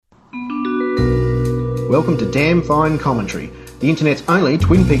welcome to Damn Fine Commentary, the internet's only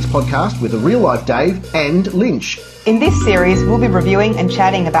Twin Peaks podcast with a real-life Dave and Lynch. In this series, we'll be reviewing and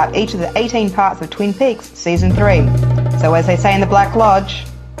chatting about each of the 18 parts of Twin Peaks Season 3. So as they say in the Black Lodge...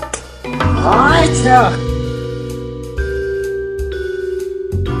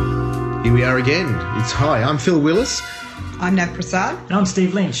 Here we are again. Hi, I'm Phil Willis. I'm Nav Prasad. And I'm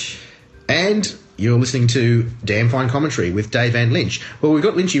Steve Lynch. And you're listening to Damn Fine Commentary with Dave and Lynch. Well, we've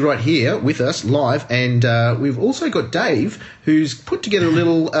got Lynchy right here with us live, and we've also got Dave, who's put together a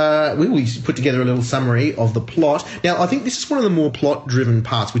little summary of the plot. Now, I think this is one of the more plot-driven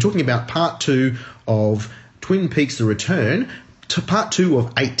parts. We're talking about part 2 of Twin Peaks: The Return, to part 2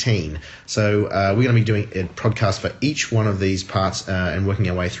 of 18. So we're going to be doing a podcast for each one of these parts and working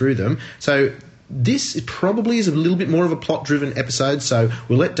our way through them. So this probably is a little bit more of a plot-driven episode, so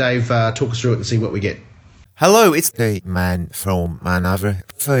we'll let Dave talk us through it and see what we get. Hello, it's the man from another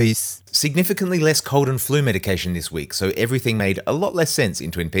face. Significantly less cold and flu medication this week, so everything made a lot less sense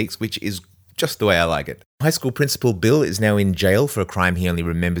in Twin Peaks, which is just the way I like it. High school principal Bill is now in jail for a crime he only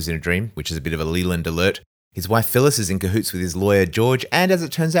remembers in a dream, which is a bit of a Leland alert. His wife Phyllis is in cahoots with his lawyer George, and as it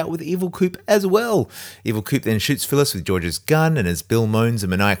turns out with Evil Coop as well. Evil Coop then shoots Phyllis with George's gun, and as Bill moans and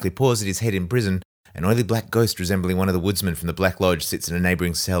maniacally paws at his head in prison, an oily black ghost resembling one of the woodsmen from the Black Lodge sits in a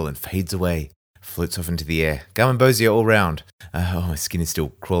neighbouring cell and fades away, floats off into the air. Gum-and-Bozier all round. My skin is still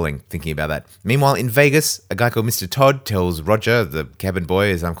crawling thinking about that. Meanwhile, in Vegas, a guy called Mr. Todd tells Roger, the cabin boy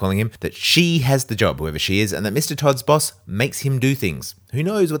as I'm calling him, that she has the job, whoever she is, and that Mr. Todd's boss makes him do things. Who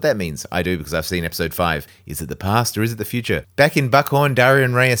knows what that means? I do, because I've seen episode 5. Is it the past or is it the future? Back in Buckhorn, Daria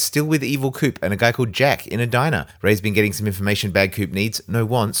and Ray are still with Evil Coop and a guy called Jack in a diner. Ray's been getting some information Bad Coop needs, no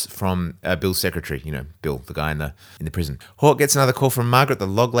wants, from Bill's secretary. You know, Bill, the guy in the prison. Hawk gets another call from Margaret, the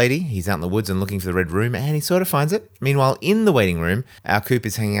log lady. He's out in the woods and looking for the red room, and he sort of finds it. Meanwhile, in the waiting room, our Coop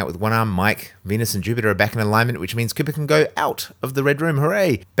is hanging out with one-armed Mike. Venus and Jupiter are back in alignment, which means Cooper can go out of the red room.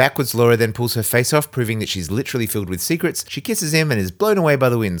 Hooray! Backwards, Laura then pulls her face off, proving that she's literally filled with secrets. She kisses him and is blown away by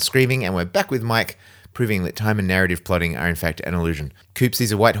the wind, screaming, and we're back with Mike, proving that time and narrative plotting are in fact an illusion. Coop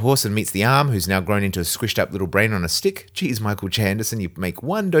sees a white horse and meets the arm, who's now grown into a squished up little brain on a stick. Geez, Michael J. Anderson, you make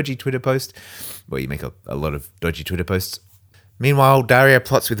one dodgy Twitter post. Well, you make a lot of dodgy Twitter posts. Meanwhile, Daria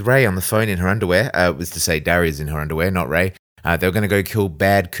plots with Ray on the phone in her underwear. Was to say Daria's in her underwear, not Ray. They were going to go kill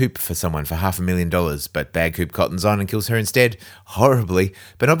Bad Coop for someone for $500,000, but Bad Coop cottons on and kills her instead, horribly,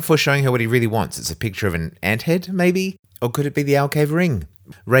 but not before showing her what he really wants. It's a picture of an ant head, maybe? Or could it be the Owl Cave ring?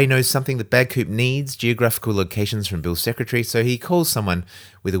 Ray knows something that Bad Coop needs, geographical locations from Bill's secretary, so he calls someone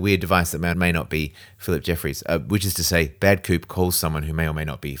with a weird device that may not be Philip Jeffries, which is to say, Bad Coop calls someone who may or may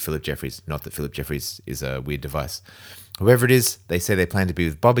not be Philip Jeffries, not that Philip Jeffries is a weird device. Whoever it is, they say they plan to be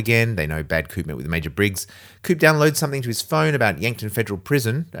with Bob again. They know Bad Coop met with Major Briggs. Coop downloads something to his phone about Yankton Federal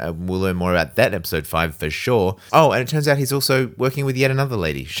Prison. We'll learn more about that in episode 5 for sure. Oh, and it turns out he's also working with yet another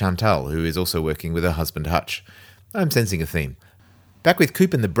lady, Chantal, who is also working with her husband Hutch. I'm sensing a theme. Back with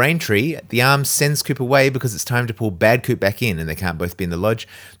Coop and the Brain Tree, the arm sends Coop away because it's time to pull Bad Coop back in and they can't both be in the lodge.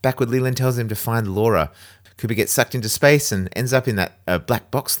 Backward, Leland tells him to find Laura. Cooper gets sucked into space and ends up in that black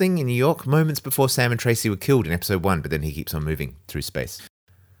box thing in New York moments before Sam and Tracy were killed in episode 1, but then he keeps on moving through space.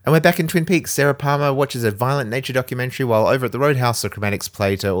 And we're back in Twin Peaks. Sarah Palmer watches a violent nature documentary while over at the Roadhouse, the chromatics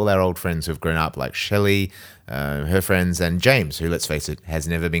play to all our old friends who have grown up, like Shelley, her friends, and James, who, let's face it, has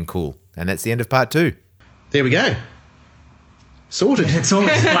never been cool. And that's the end of part 2. There we go. Sorted. It's all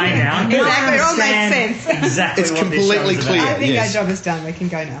explained now. Exactly, it all makes sense. Exactly. It's what completely this clear. I think Yes. our job is done. We can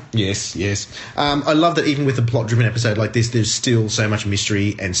go now. Yes. I love that even with a plot-driven episode like this, there's still so much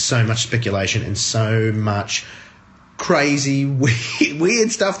mystery and so much speculation and so much crazy,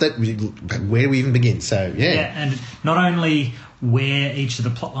 weird stuff that where do we even begin? So, yeah. Yeah, and not only where each of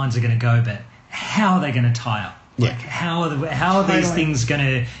the plot lines are going to go, but how are they going to tie up? Like, how are these things going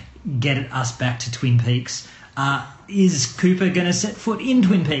to get us back to Twin Peaks? Is Cooper going to set foot in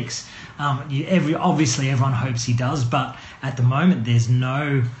Twin Peaks? Obviously, everyone hopes he does, but at the moment, there's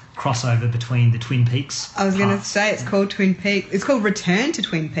no crossover between the Twin Peaks. I was going to say it's called Twin Peaks. It's called Return to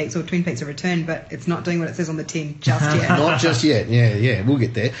Twin Peaks or Twin Peaks: A Return, but it's not doing what it says on the tin just yet. Not just yet. Yeah, we'll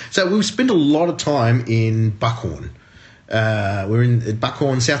get there. So we've spent a lot of time in Buckhorn. We're in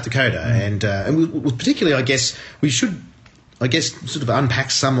Buckhorn, South Dakota, and we particularly, I guess, we should, sort of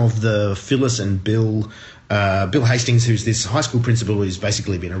unpack some of the Phyllis and Bill Hastings, who's this high school principal who's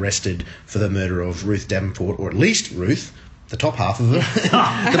basically been arrested for the murder of Ruth Davenport, or at least Ruth, the top half of it.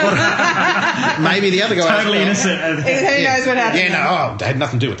 Maybe the other guy. Totally innocent. Who knows what happened? Yeah, it had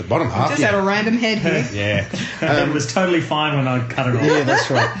nothing to do with the bottom half. Just had a random head here. Yeah. It was totally fine when I cut it off. Yeah,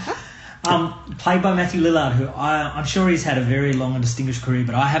 that's right. Played by Matthew Lillard, who I'm sure he's had a very long and distinguished career,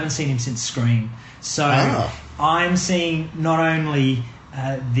 but I haven't seen him since Scream. So I'm seeing not only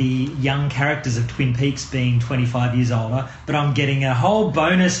the young characters of Twin Peaks being 25 years older, but I'm getting a whole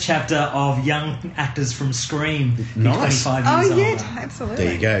bonus chapter of young actors from Scream being 25 years older. Oh, yeah, absolutely.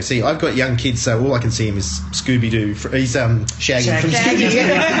 There you go. See, I've got young kids, so all I can see him is Scooby-Doo. He's Shaggy from Scooby-Doo.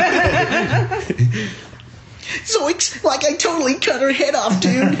 Zoinks! Like I totally cut her head off,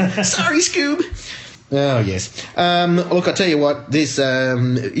 dude. Sorry, Scoob. Oh, yes. Look, I tell you what, this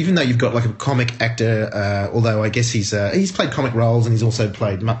even though you've got like a comic actor, although I guess he's played comic roles and he's also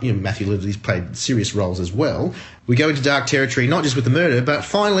played, Matthew Lillard, he's played serious roles as well. We go into dark territory, not just with the murder, but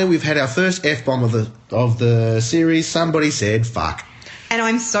finally we've had our first F-bomb of the series. Somebody said, fuck. And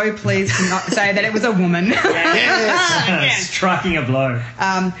I'm so pleased to not say that it was a woman. Yes. Striking a blow.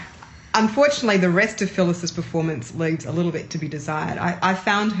 Unfortunately, the rest of Phyllis's performance leaves a little bit to be desired. I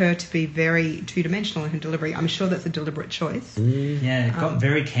found her to be very two-dimensional in her delivery. I'm sure that's a deliberate choice. Yeah, it got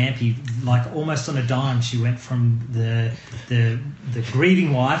very campy, like almost on a dime. She went from the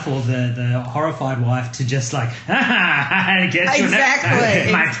grieving wife or the horrified wife to just like, get your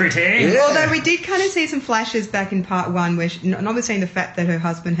exactly, my pretty. Yeah. Although we did kind of see some flashes back in part one where, notwithstanding the fact that her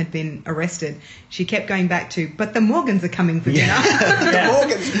husband had been arrested, she kept going back to, but the Morgans are coming for dinner. The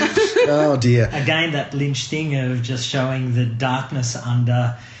Morgans. Oh, dear. Again, that Lynch thing of just showing the darkness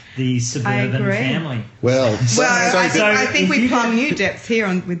under the suburban family. Well, I think we plumb new depths here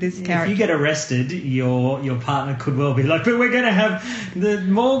with this character. If you get arrested, your partner could well be like, but we're going to have the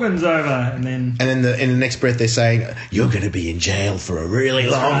Morgans over. And then in the next breath they're saying, you're going to be in jail for a really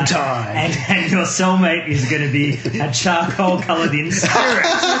long time. And your cellmate is going to be a charcoal coloured in spirit.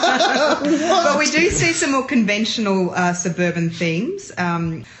 But we do see some more conventional suburban themes.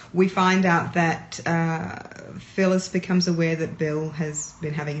 We find out that Phyllis becomes aware that Bill has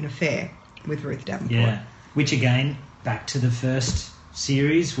been having an affair with Ruth Davenport. Yeah, which again, back to the first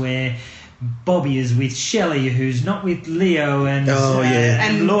series where Bobby is with Shelley, who's not with Leo, and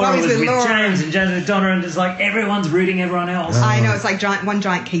Laura was with James, and James with Donna, and it's like everyone's rooting everyone else. I know, it's like one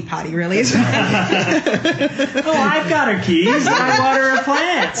giant key party, really, isn't it? Oh, I've got her keys, and I water her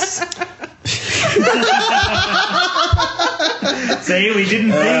plants. See, we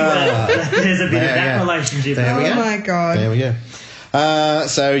didn't think that there's a bit of that relationship. Oh my God. There we go.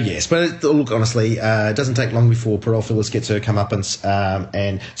 So yes, but look, honestly, it doesn't take long before Parole Phyllis gets her comeuppance,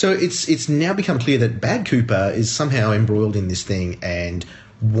 and so it's now become clear that Bad Cooper is somehow embroiled in this thing and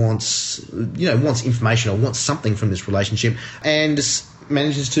wants information or wants something from this relationship, and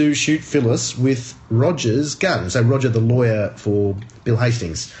manages to shoot Phyllis with Roger's gun. So Roger, the lawyer for Bill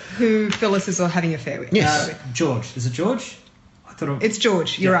Hastings, who Phyllis is having an affair with. Yes, George. Is it George? It's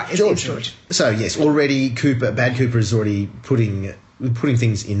George. You're right. It's George. So yes, already Bad Cooper is already putting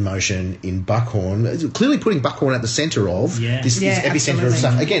things in motion in Buckhorn. Clearly putting Buckhorn at the centre of this epicenter of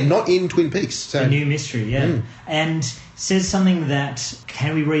stuff. Again, not in Twin Peaks. So. A new mystery, and says something that,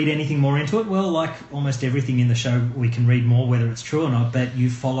 can we read anything more into it? Well, like almost everything in the show, we can read more, whether it's true or not. But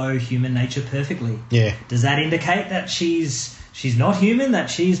you follow human nature perfectly. Yeah. Does that indicate that she's not human? That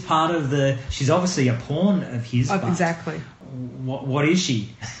she's part of she's obviously a pawn of his. Exactly. What is she?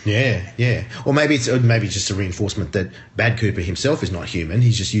 Yeah. Or maybe it's just a reinforcement that Bad Cooper himself is not human.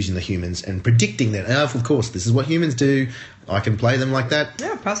 He's just using the humans and predicting that, of course, this is what humans do. I can play them like that.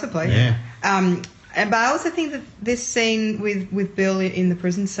 Yeah, possibly. Yeah. But I also think that this scene with Bill in the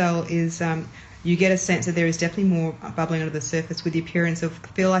prison cell is... you get a sense that there is definitely more bubbling under the surface with the appearance of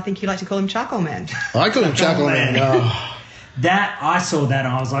Bill. I think you like to call him Charcoal Man. I call him Charcoal Man. Oh. I saw that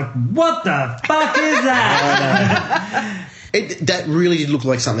and I was like, what the fuck is that? That really did look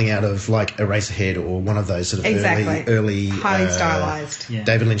like something out of like Eraserhead or one of those sort of early highly stylized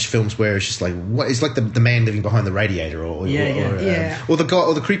David Lynch films where it's just like it's like the man living behind the radiator or the guy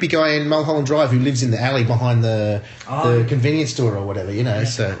or the creepy guy in Mulholland Drive who lives in the alley behind the convenience store or whatever,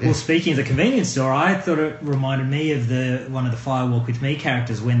 So well, speaking of the convenience store, I thought it reminded me of one of the Firewalk With Me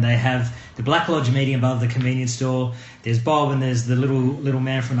characters when they have the Black Lodge meeting above the convenience store. There's Bob and there's the little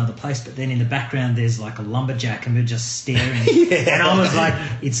man from another place, but then in the background there's like a lumberjack and we're just staring. And I was like,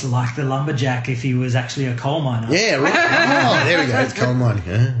 it's like the lumberjack if he was actually a coal miner. Yeah, right. Oh, there we go. It's coal mining.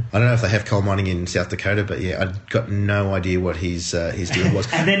 Yeah. I don't know if they have coal mining in South Dakota, but yeah, I've got no idea what his deal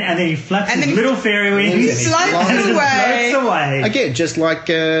was. and then he flaps his little fairy wings. He floats away. Again, just like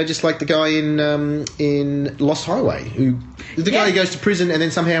the guy in Lost Highway, the guy who goes to prison and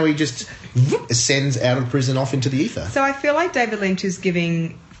then somehow he just ascends out of prison off into the ether. So I feel like David Lynch is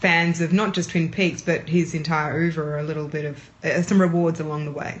giving fans of not just Twin Peaks but his entire oeuvre a little bit of some rewards along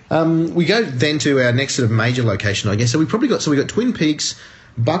the way. We go then to our next sort of major location, I guess. So we got Twin Peaks,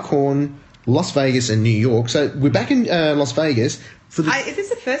 Buckhorn, Las Vegas, and New York. So we're back in Las Vegas for the. Is this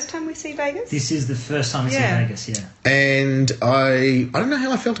the first time we see Vegas? This is the first time we see Vegas, yeah. And I don't know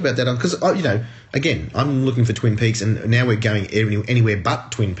how I felt about that because again, I'm looking for Twin Peaks, and now we're going anywhere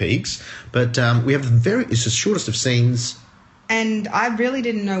but Twin Peaks. But we have it's the shortest of scenes. And I really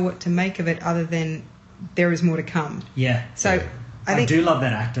didn't know what to make of it other than there is more to come. Yeah. So I do love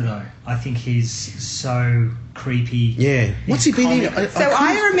that actor, though. I think he's so creepy. Yeah. What's he been in?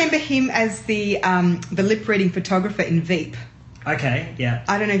 I remember him as the lip reading photographer in Veep. Okay. Yeah.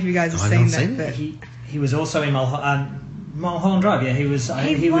 I don't know if you guys have seen that. But he was also in Mulholland Drive. Yeah. He was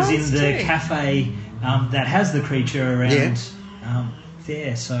in the cafe that has the creature around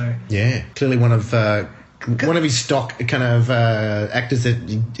there. So yeah, clearly one of his stock kind of actors that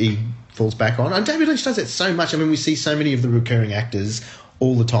he falls back on. And David Lynch does that so much. I mean, we see so many of the recurring actors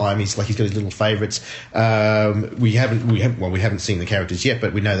all the time. He's got his little favourites. We haven't seen the characters yet,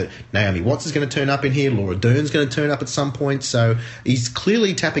 but we know that Naomi Watts is going to turn up in here. Laura Dern's going to turn up at some point. So he's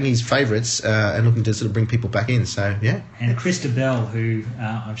clearly tapping his favourites and looking to sort of bring people back in. So yeah. And Krista Bell, who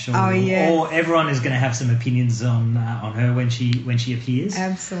I'm sure everyone is going to have some opinions on her when she appears.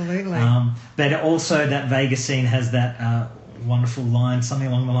 Absolutely. But also that Vegas scene has that wonderful line, something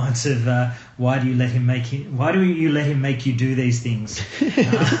along the lines of why do you let him make you do these things?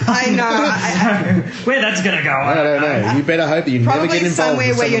 I know. Where that's going to go, I don't know. You better hope that you never get involved. Probably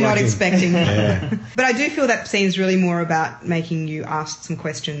somewhere where you're not him. expecting. Yeah. But I do feel that scene's really more about making you ask some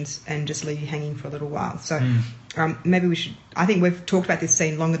questions and just leave you hanging for a little while. So maybe we should. I think we've talked about this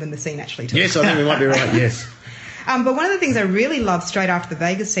scene longer than the scene actually took. Yes, I think we might be right. Yes. But one of the things I really loved straight after the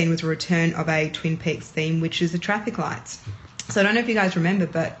Vegas scene was a return of a Twin Peaks theme, which is the traffic lights. So I don't know if you guys remember,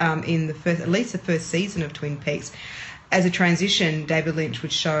 but in at least the first season of Twin Peaks, as a transition, David Lynch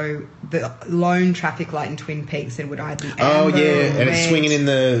would show the lone traffic light in Twin Peaks and would either be amber or and it's swinging in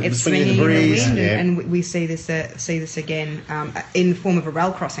the breeze, wind, and we see this again in the form of a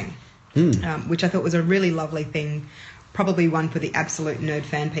rail crossing, which I thought was a really lovely thing. Probably one for the absolute nerd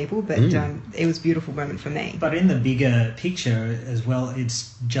fan people, but it was a beautiful moment for me. But in the bigger picture as well, it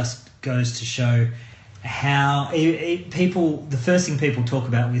just goes to show how the first thing people talk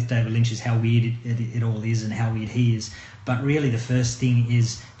about with David Lynch is how weird it all is and how weird he is. But really the first thing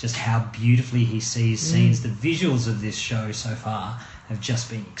is just how beautifully he sees scenes. The visuals of this show so far have just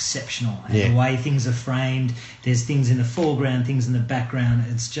been exceptional. And the way things are framed, there's things in the foreground, things in the background.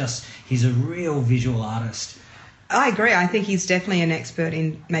 It's just, he's a real visual artist. I agree. I think he's definitely an expert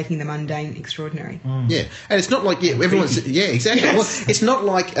in making the mundane extraordinary. Yeah, and it's not like everyone's exactly. Yes. Well, it's not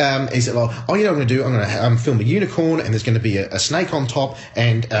like is it like you know what I'm going to do? I'm going to film a unicorn, and there's going to be a snake on top,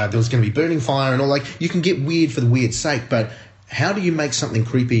 and there's going to be burning fire and all. Like you can get weird for the weird's sake, but how do you make something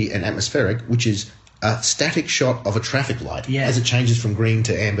creepy and atmospheric, which is a static shot of a traffic light as it changes from green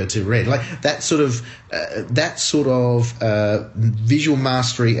to amber to red, like that sort of visual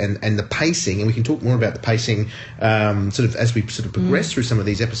mastery and the pacing, and we can talk more about the pacing sort of as we sort of progress through some of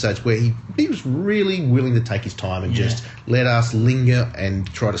these episodes, where he was really willing to take his time and just let us linger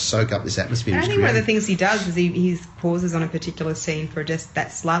and try to soak up this atmosphere. And I think one of the things he does is he pauses on a particular scene for just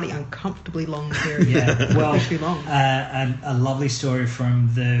that slightly uncomfortably long period. Yeah, well, too long. A lovely story from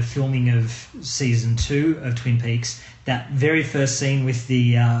the filming of season 2 of Twin Peaks. That very first scene with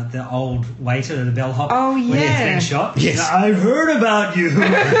the old waiter, the bellhop, when he's getting shot. Yes, I've heard about you,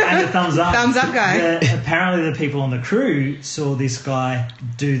 and the thumbs up. Thumbs up guy. Apparently, the people on the crew saw this guy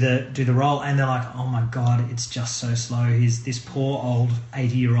do the role, and they're like, "Oh my god, it's just so slow." He's this poor old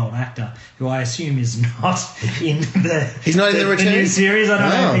 80-year-old actor who I assume is not in the. He's not in the return? New series. I don't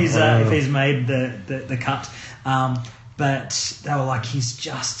know if he's made the cut. But they were like, he's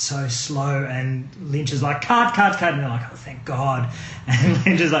just so slow, and Lynch is like, cut, and they're like, oh, thank God. And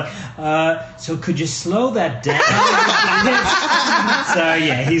Lynch is like, so could you slow that down? So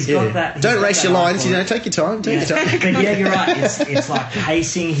yeah, he's got that. Don't race your lines, take your time. Take your time. But yeah, you're right. It's like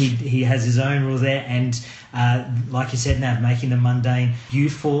pacing. He has his own rules there, and like you said, Nav, making the mundane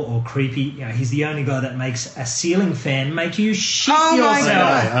beautiful or creepy. He's the only guy that makes a ceiling fan make you shit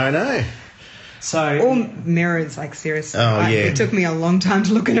yourself. I know. So, or mirrors, like seriously. It took me a long time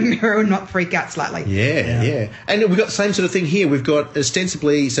to look in a mirror and not freak out slightly. Yeah. And we've got the same sort of thing here. We've got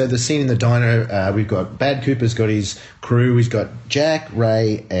ostensibly, so the scene in the diner, we've got Bad Cooper's got his crew. He's got Jack,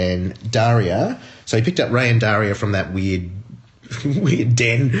 Ray, and Daria. So he picked up Ray and Daria from that weird weird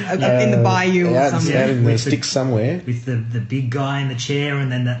den in the bayou or something. out in the With sticks somewhere. with the big guy in the chair,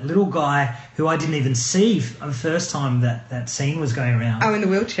 and then that little guy who I didn't even see the first time that scene was going around. Oh, in the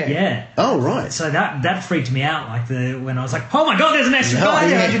wheelchair. Yeah. Oh, right. So that freaked me out. Like when I was like, oh my god, there's an extra guy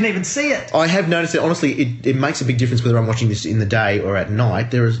there. yeah. I didn't even see it. I have noticed that, honestly, it makes a big difference whether I'm watching this in the day or at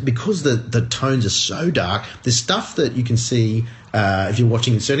night. Because the tones are so dark, there's stuff that you can see if you're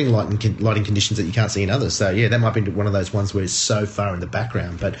watching in certain lighting conditions that you can't see in others. So, yeah, that might be one of those ones where it's so far in the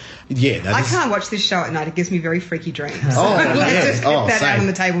background. But, yeah. I can't watch this show at night. It gives me very freaky dreams. Oh, Let's yeah. just get that out on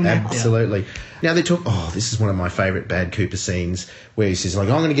the table now. Absolutely. Now they talk. Oh, this is one of my favourite Bad Cooper scenes where he says, like,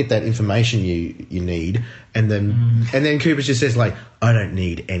 I'm going to get that information you need, and then Cooper just says, like, I don't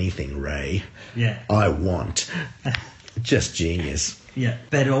need anything, Ray. Yeah. I want. Just genius. Yeah,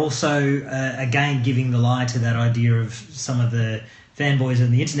 but also again giving the lie to that idea of some of the fanboys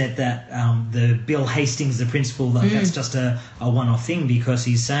on the internet that the Bill Hastings, the principal, that's just a one-off thing, because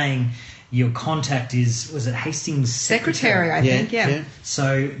he's saying your contact was it Hastings' Secretary, I think, yeah.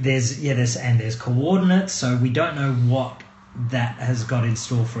 So there's coordinates, so we don't know what that has got in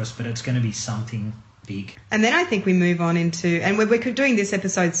store for us, but it's going to be something big. And then I think we move on into, and we're doing this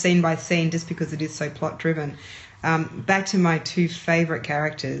episode scene by scene just because it is so plot driven. Back to my two favourite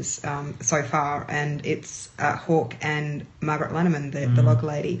characters so far, and it's Hawk and Margaret Lanneman, the log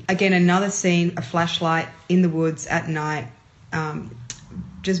lady. Again, another scene, a flashlight in the woods at night,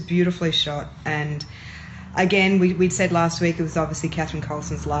 just beautifully shot. And again, we'd said last week it was obviously Catherine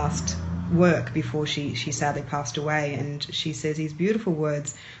Coulson's last work before she sadly passed away, and she says these beautiful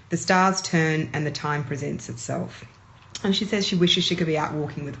words: the stars turn and the time presents itself. And she says she wishes she could be out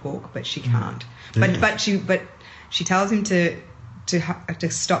walking with Hawk, but she can't. But she tells him to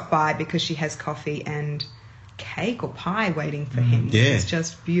stop by because she has coffee and cake or pie waiting for him. Yeah. It's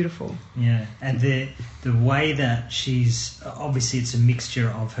just beautiful. Yeah, and the way that she's, obviously it's a mixture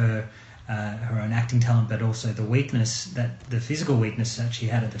of her own acting talent, but also the physical weakness that she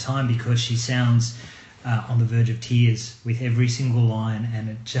had at the time, because she sounds on the verge of tears with every single line, and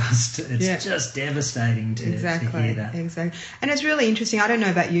it's just devastating to hear that. Exactly. And it's really interesting. I don't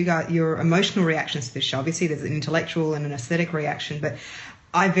know about you guys, your emotional reactions to this show. Obviously there's an intellectual and an aesthetic reaction, but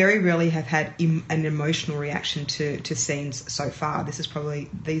I very rarely have had an emotional reaction to scenes so far. This is probably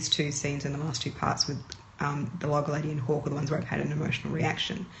these two scenes in the last two parts with the log lady and Hawk are the ones where I've had an emotional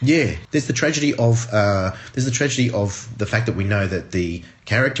reaction. Yeah, there's the tragedy of the fact that we know that the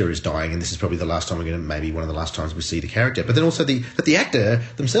character is dying, and this is probably the last time maybe one of the last times we see the character. But then also that the actor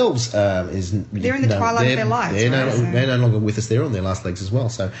themselves they're in the twilight of their lives. They're no longer with us. They're on their last legs as well.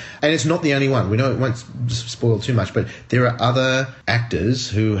 So, and it's not the only one. We know it won't spoil too much, but there are other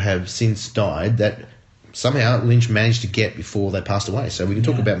actors who have since died that somehow Lynch managed to get before they passed away. So we can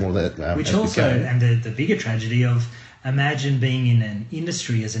talk about more of that. Which also, and the bigger tragedy of, imagine being in an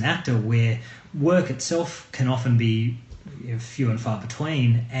industry as an actor where work itself can often be few and far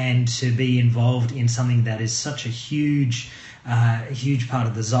between, and to be involved in something that is such a huge part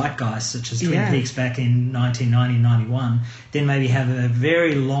of the zeitgeist, such as Twin Peaks back in 1990-91, then maybe have a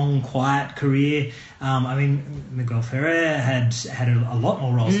very long, quiet career. I mean, Miguel Ferrer had a lot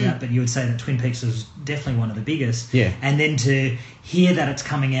more roles than that, but you would say that Twin Peaks was definitely one of the biggest. Yeah. And then to hear that it's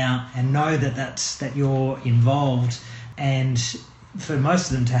coming out and know that you're involved, and for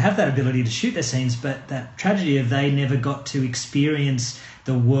most of them to have that ability to shoot their scenes, but that tragedy of they never got to experience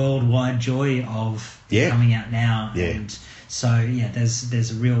the worldwide joy of coming out now. Yeah. And so,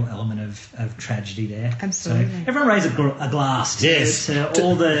 there's a real element of tragedy there. Absolutely. So everyone raise a glass to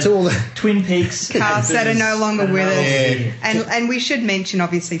all the Twin Peaks cast that are no longer with us. Yeah. And we should mention,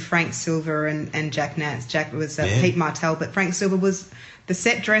 obviously, Frank Silver and Jack Nance. Jack was Pete Martell, but Frank Silver was the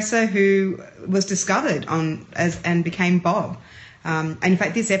set dresser who was discovered and became Bob. And in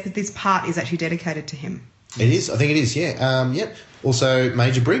fact, this part is actually dedicated to him. It is. I think it is. Yeah. Yep. Also,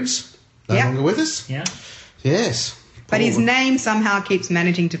 Major Briggs, no longer with us. Yeah. Yes. But his name somehow keeps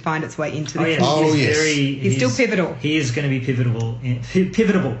managing to find its way into the film. He's still pivotal. He is going to be pivotable.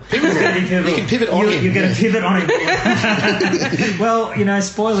 Pivotable. He's going to be pivotal. You can pivot on him. You're going to pivot on him. Well,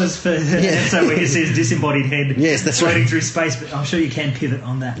 spoilers for the episode where he sees disembodied head floating through space, but I'm sure you can pivot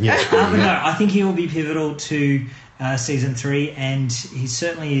on that. Yeah. But no, I think he will be pivotal to season 3, and he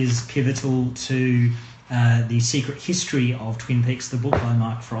certainly is pivotal to The Secret History of Twin Peaks, the book by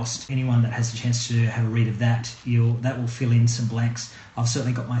Mark Frost. Anyone that has a chance to have a read of that, that will fill in some blanks. I've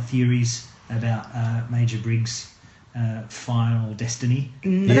certainly got my theories about Major Briggs' final destiny.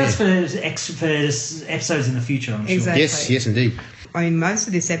 But that's for episodes in the future, I'm sure. Exactly. Yes, indeed. I mean, most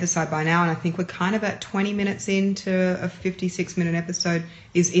of this episode by now, and I think we're kind of at 20 minutes into a 56-minute episode,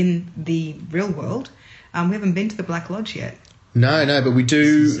 is in the real world. We haven't been to the Black Lodge yet. No, but we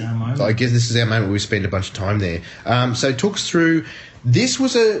do. This is our moment. I guess this is our moment where we spend a bunch of time there. So talk us through. This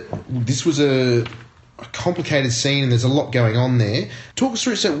was a complicated scene, and there's a lot going on there. Talk us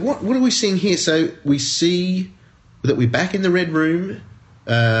through. So what are we seeing here? So we see that we're back in the Red Room.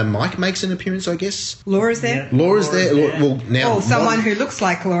 Mike makes an appearance, I guess. Laura's there. Laura's there. Well, now someone who looks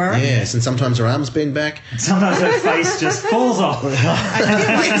like Laura. Yes, and sometimes her arms bend back. Sometimes her face just falls off.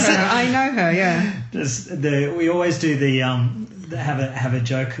 I know her. Yeah. We always do the have a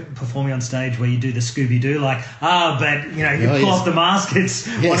joke performing on stage where you do the Scooby-Doo, like, but you pull off the mask, it's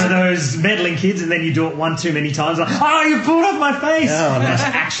one of those meddling kids, and then you do it one too many times, like, you pulled off my face. Oh, nice. That's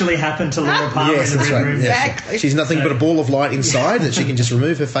actually happened to Laura Palmer Yes, in the that's Red right. Room. Yeah. Exactly. She's nothing but a ball of light inside that she can just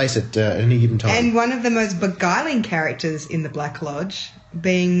remove her face at any given time. And one of the most beguiling characters in the Black Lodge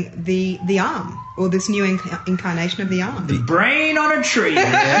being the arm, or this new incarnation of the arm. The brain on a tree.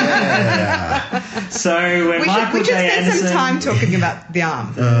 So when We Michael should J. spend Anderson, some time talking about the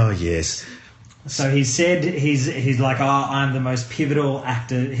arm. Oh, yes. so he said he's like, I'm the most pivotal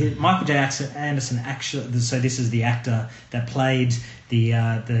actor. Michael J. Anderson actually. So this is the actor that played the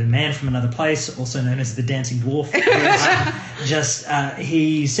man from another place, also known as the Dancing Dwarf.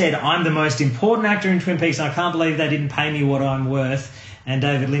 He said, I'm the most important actor in Twin Peaks, and I can't believe they didn't pay me what I'm worth. And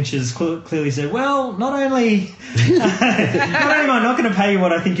David Lynch has clearly said, well, not only am I not going to pay you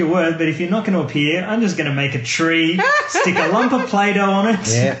what I think you're worth, but if you're not going to appear, I'm just going to make a tree, stick a lump of Play-Doh on it.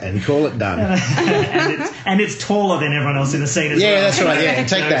 Yeah, and call it done. and it's taller than everyone else in the scene as well. Yeah, that's right. Yeah,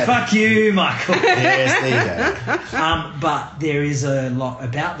 take that. Fuck you, Michael. Yes, there you go. But there is a lot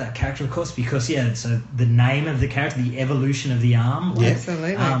about that character, of course, because, so the name of the character, the evolution of the arm. Yeah.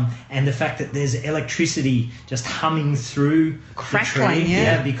 Absolutely. And the fact that there's electricity just humming through Crackling, the tree.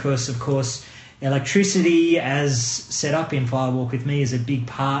 yeah. Because, of course, electricity, as set up in Fire Walk With Me, is a big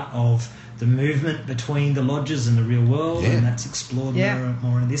part of the movement between the lodges and the real world, Yeah. and that's explored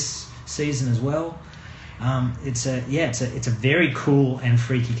more in this season as well. It's a very cool and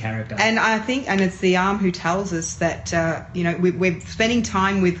freaky character. And I think, and it's the arm who tells us that, we're spending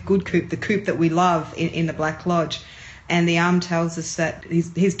time with Good Coop, the Coop that we love in the Black Lodge. And the arm tells us that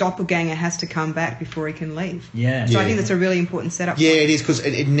his doppelganger has to come back before he can leave. Yeah. So I Yeah. think that's a really important setup. Yeah, it is, because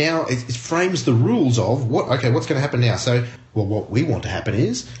it frames the rules of what's going to happen now. So, what we want to happen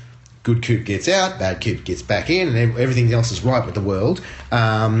is Good Coop gets out, Bad Coop gets back in, and everything else is right with the world.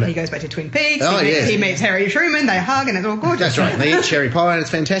 He goes back to Twin Peaks. Oh, yes. He meets Harry Truman. They hug, and it's all gorgeous. That's right. They eat cherry pie, and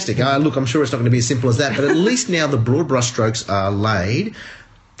it's fantastic. Look, I'm sure it's not going to be as simple as that, but at least now the broad brushstrokes are laid.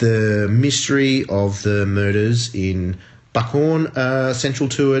 The mystery of the murders in Buckhorn central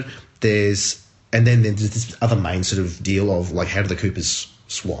to it. There's this other main sort of deal of, like, how do the Coopers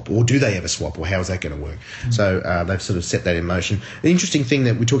swap, or do they ever swap, or how is that going to work? So they've sort of set that in motion. The interesting thing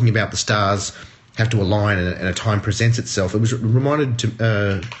that we're talking about, the stars have to align and a time presents itself. It was reminded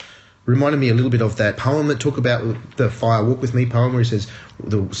me a little bit of that poem that talk about the Fire Walk With Me poem, where he says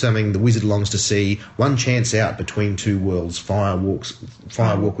something the wizard longs to see, one chance out between two worlds, fire walk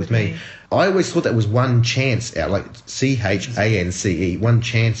with me. I always thought that was one chance out, like CHANCE, one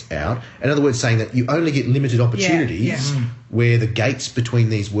chance out. In other words, saying that you only get limited opportunities where the gates between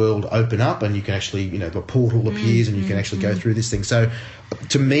these worlds open up, and you can actually, the portal appears and you can actually go through this thing. So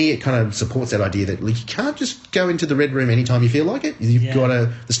to me, it kind of supports that idea that, like, you can't just go into the Red Room anytime you feel like it. You've got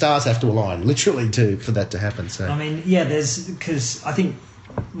to, the stars have to align, literally, for that to happen. So I mean, because I think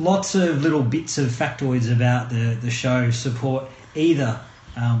lots of little bits of factoids about the show support either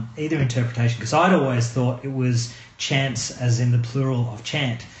interpretation, because I'd always thought it was chance as in the plural of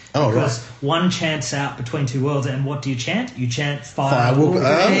chant. Oh, because right. one chants out between two worlds, and what do you chant? You chant Fire fire. walk. Oh,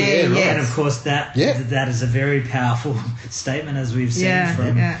 yeah, right. And of course that is a very powerful statement, as we've seen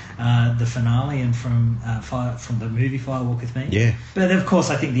from the finale and from the movie Fire Walk With Me. Yeah. But of course,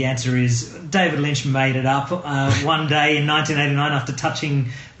 I think the answer is David Lynch made it up one day in 1989 after touching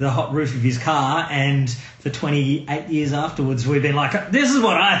the hot roof of his car, and for 28 years afterwards, we've been like, "This is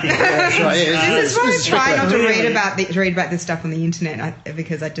what I think." That's right, yeah. This is why I try not to Really? read about this stuff on the internet,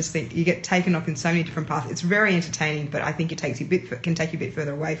 because I just think you get taken off in so many different paths. It's very entertaining, but I think it can take you a bit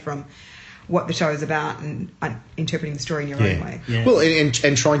further away from what the show is about and interpreting the story in your own way. Yeah. Well, and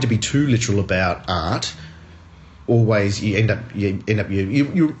trying to be too literal about art, always you end up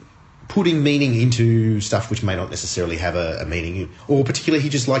you're putting meaning into stuff which may not necessarily have a meaning, or particularly he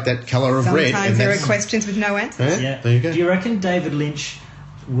just liked that colour of red. Sometimes there are questions with no answers. Yeah. There you go. Do you reckon David Lynch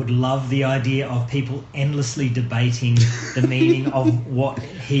would love the idea of people endlessly debating the meaning of what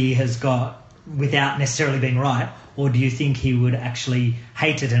he has got without necessarily being right? Or do you think he would actually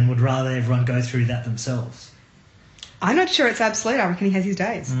hate it and would rather everyone go through that themselves? I'm not sure it's absolute. I reckon he has his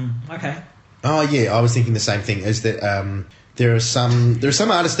days. Okay. Oh, yeah, I was thinking the same thing, is that There are some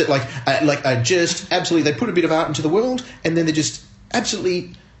artists that are just absolutely, they put a bit of art into the world and then they're just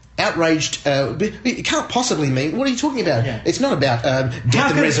absolutely outraged. It can't possibly mean. What are you talking about? Yeah. It's not about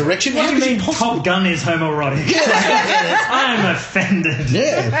death and resurrection. What do you mean Top Gun is homoerotic? Yeah. I am offended.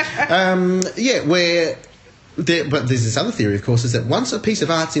 Yeah. But there's this other theory, of course, is that once a piece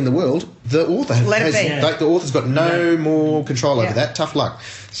of art's in the world, the author the author's got no more control over that. Tough luck.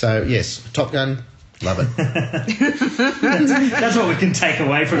 So yes, Top Gun. Love it. That's what we can take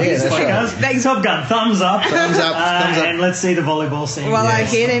away from this podcast. Right. Top Gun, thumbs up. Thumbs up. And let's see the volleyball scene. Well, I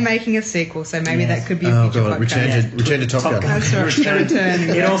hear they're making a sequel, so maybe that could be a future podcast. Return to Top Gun. That's right.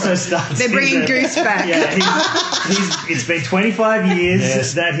 Return. It also starts... They're bringing Goose back. Yeah, it's been 25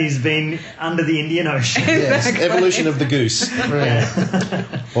 years that he's been under the Indian Ocean. Yes, evolution of the goose.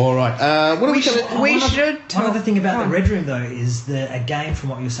 Yeah. All right. What are we going to... One other thing about the Red Room, though, is that, again, from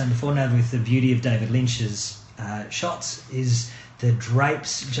what you were saying before now, with the beauty of David Lynch's shots, is the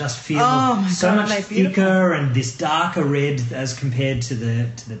drapes just feel so much thicker and this darker red as compared to the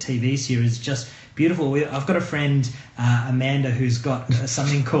TV series. Just beautiful. I've got a friend, Amanda, who's got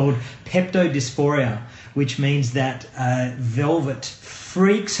something called peptodysphoria, which means that velvet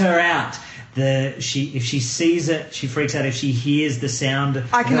freaks her out. If she sees it, she freaks out. If she hears the sound,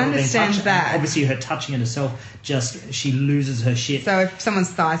 I can understand that. Obviously, her touching it herself, she loses her shit. So if someone's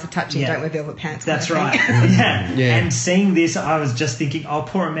thighs are touching, don't wear velvet pants. That's right. Yeah. And seeing this, I was just thinking, oh,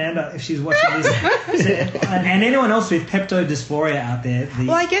 poor Amanda, if she's watching this, and anyone else with peptodysphoria out there.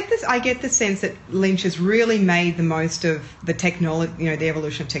 Well, I get the sense that Lynch has really made the most of the technology, the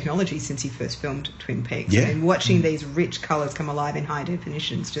evolution of technology since he first filmed Twin Peaks. Yeah. And watching these rich colours come alive in high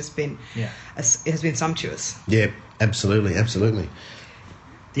definition has just been. It has been sumptuous. Yeah, absolutely.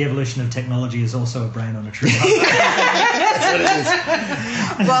 The evolution of technology is also a brain on a tree. That's what it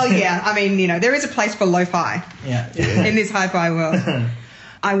is. Well, yeah. I mean, there is a place for lo-fi in this hi-fi world.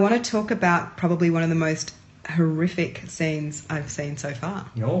 I want to talk about probably one of the most horrific scenes I've seen so far.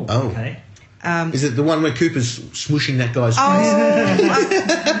 Oh, okay. Is it the one where Cooper's smooshing that guy's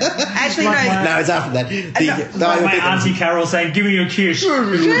actually, no. No, it's after that. My Auntie Carol saying, "Give me your kiss." So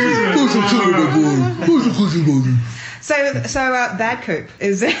Bad Coop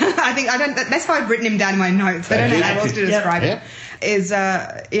is. That's why I've written him down in my notes. I don't know how else to describe it. Is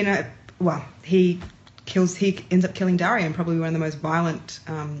he ends up killing Daria in probably one of the most violent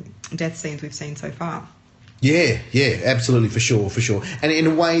death scenes we've seen so far. Yeah, absolutely, for sure. And in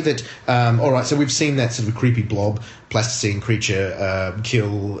a way that, all right, so we've seen that sort of creepy blob, plasticine creature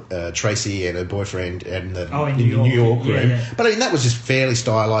kill Tracy and her boyfriend in the New York room. Yeah. But I mean, that was just fairly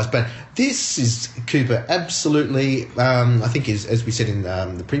stylised. But this is Cooper absolutely, I think, as we said in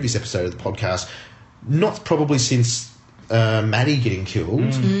the previous episode of the podcast, not probably since Maddie getting killed,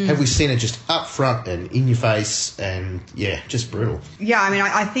 have we seen it just up front and in your face and, just brutal. Yeah, I mean,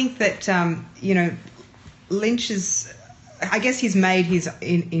 I think that, Lynch is, I guess he's made his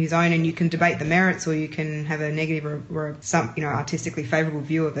own, and you can debate the merits or you can have a negative or some artistically favourable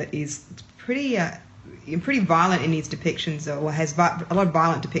view of it. Is pretty violent in his depictions, or has a lot of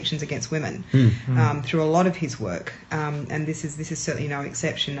violent depictions against women through a lot of his work, and this is certainly no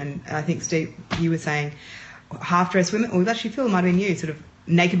exception. And I think, Steve, you were saying half-dressed women, or actually Phil, might have been you, sort of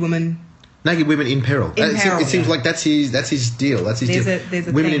naked women in peril. It seems like that's his deal. That's his deal. There's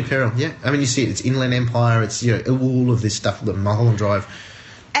a women thing. in peril. Yeah, I mean, you see it. It's Inland Empire. It's all of this stuff. The Mulholland Drive.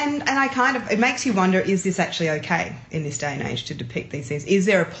 And it makes you wonder: is this actually okay in this day and age to depict these things? Is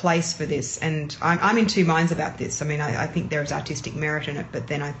there a place for this? And I'm in two minds about this. I mean, I think there is artistic merit in it, but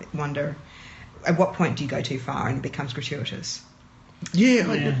then I wonder at what point do you go too far and it becomes gratuitous?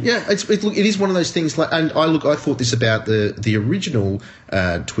 Yeah. It is one of those things. I thought this about the original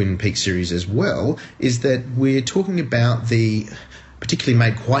Twin Peaks series as well. Is that we're talking about particularly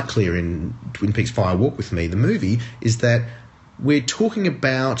made quite clear in Twin Peaks: Fire Walk with Me, the movie, is that we're talking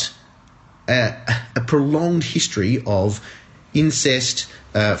about a prolonged history of incest,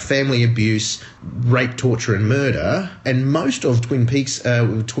 family abuse, rape, torture and murder. And most of Twin Peaks,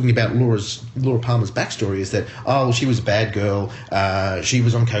 we're talking about Laura Palmer's backstory, is that, she was a bad girl, she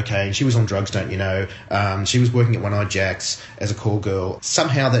was on cocaine, she was on drugs, don't you know, she was working at One Eye Jack's as a call girl.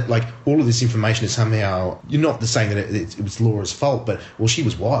 Somehow that, all of this information is somehow, you're not saying that it was Laura's fault, but, she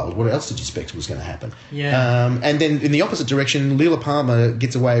was wild. What else did you expect was going to happen? Yeah. And then in the opposite direction, Leela Palmer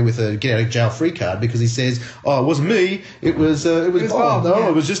gets away with a get-out-of-jail-free card because he says, it wasn't me, it was Bob. No,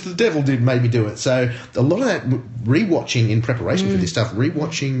 it was just the devil made me do it. So a lot of that rewatching in preparation for this stuff,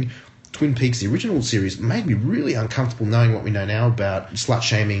 rewatching Twin Peaks, the original series, made me really uncomfortable knowing what we know now about slut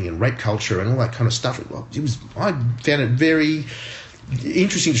shaming and rape culture and all that kind of stuff. I found it very,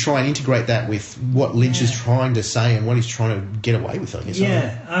 interesting to try and integrate that with what Lynch is trying to say and what he's trying to get away with, I guess.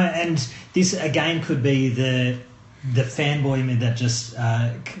 Yeah, and this again could be the fanboy in me that just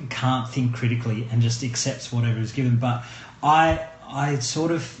can't think critically and just accepts whatever is given. But I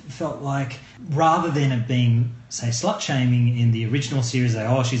sort of felt like, rather than it being, say, slut-shaming in the original series, like,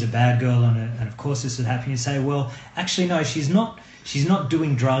 oh, she's a bad girl and of course this would happen, you say, well, actually, no, she's not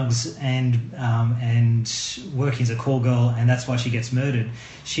doing drugs and working as a call girl, and that's why she gets murdered.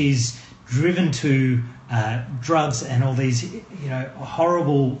 She's driven to drugs and all these,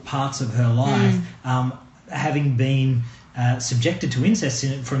 horrible parts of her life, having been subjected to incest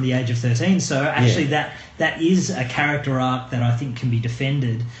from the age of 13. So actually that is a character arc that I think can be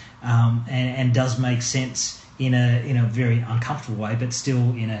defended and does make sense in a very uncomfortable way, but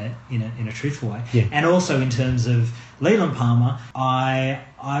still in a truthful way. Yeah. And also in terms of Leland Palmer, I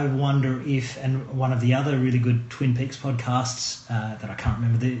wonder if, and one of the other really good Twin Peaks podcasts that I can't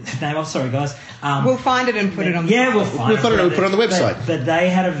remember the name of, sorry guys. We'll find it and put it on the we'll find it. We'll put it on the website. But they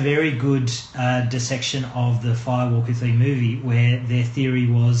had a very good dissection of the Firewalker 3 movie, where their theory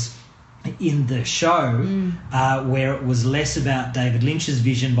was, in the show, where it was less about David Lynch's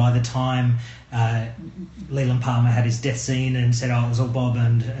vision by the time Leland Palmer had his death scene and said, oh, it was all Bob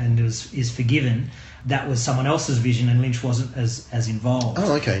and is forgiven. That was someone else's vision, and Lynch wasn't as involved.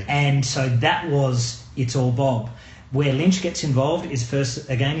 Oh, okay. And so that was It's All Bob. Where Lynch gets involved is first,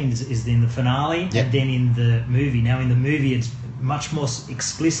 again, is in the finale, and then in the movie. Now, in the movie, it's much more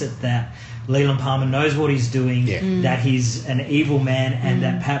explicit that Leland Palmer knows what he's doing, that he's an evil man, and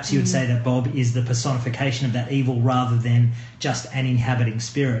that perhaps you would say that Bob is the personification of that evil rather than just an inhabiting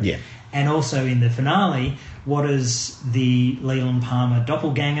spirit. Yeah. And also in the finale, what does the Leland Palmer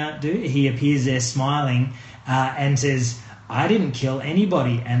doppelganger do? He appears there smiling and says, I didn't kill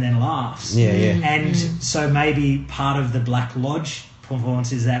anybody, and then laughs. Yeah. And so maybe part of the Black Lodge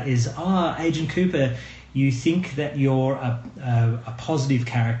performance is Agent Cooper, you think that you're a positive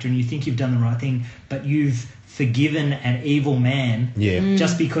character and you think you've done the right thing, but you've forgiven an evil man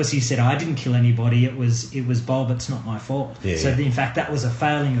just because he said, I didn't kill anybody, it was Bob, it's not my fault. So in fact that was a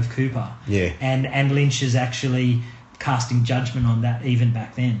failing of Cooper. And Lynch is actually casting judgment on that even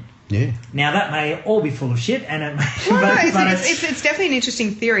back then. Now that may all be full of shit, and it may, it's definitely an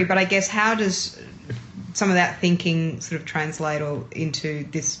interesting theory, but I guess how does some of that thinking sort of translate into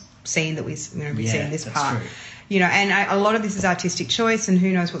this scene that we see in this part? True. And a lot of this is artistic choice, and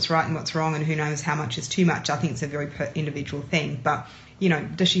who knows what's right and what's wrong, and who knows how much is too much. I think it's a very individual thing. But,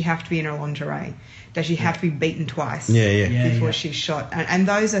 does she have to be in her lingerie? Does she have to be beaten twice before she's shot? And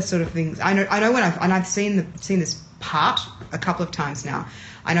those are sort of things. I know when I've seen this part a couple of times now.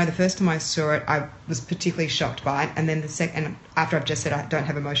 I know the first time I saw it, I was particularly shocked by it, and then after I've just said I don't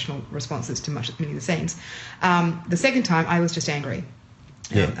have emotional responses to many of the scenes, the second time I was just angry.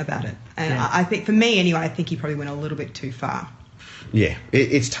 About it. And I think, for me anyway, I think he probably went a little bit too far. Yeah,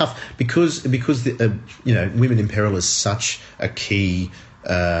 it's tough because Women in Peril is such a key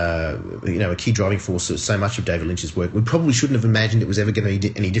a key driving force of so much of David Lynch's work. We probably shouldn't have imagined it was ever going to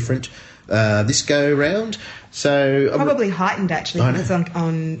be any different this go round. So probably heightened actually when it's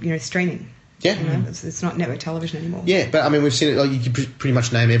on streaming. Yeah, it's not network television anymore. Yeah, but I mean, we've seen it. Like, you can pretty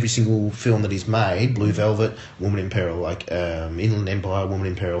much name every single film that he's made: Blue Velvet, Woman in Peril, Inland Empire, Woman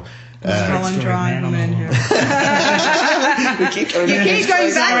in Peril. Mulholland Drive, Woman in Peril. You keep going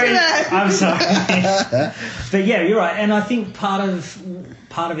back to that. I'm sorry, but yeah, you're right. And I think part of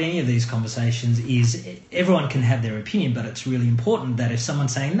any of these conversations is everyone can have their opinion, but it's really important that if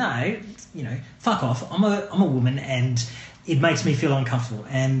someone's saying no, fuck off. I'm a woman, and it makes me feel uncomfortable,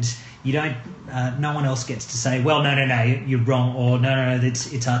 and you don't. No one else gets to say, "Well, no, you're wrong," or "No,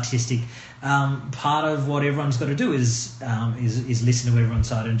 it's artistic." Part of what everyone's got to do is listen to everyone's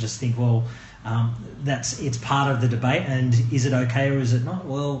side and just think, well, it's part of the debate, and is it okay or is it not?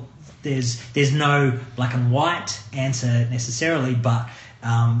 Well, there's no black and white answer necessarily, but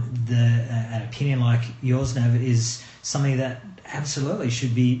an opinion like yours, Nav, is something that absolutely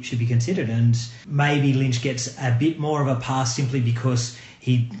should be considered, and maybe Lynch gets a bit more of a pass simply because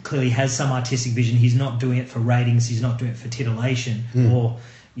he clearly has some artistic vision. He's not doing it for ratings. He's not doing it for titillation, or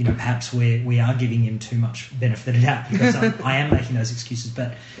perhaps we are giving him too much benefit of the doubt because I am making those excuses.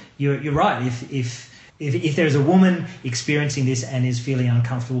 But you're right. If there's a woman experiencing this and is feeling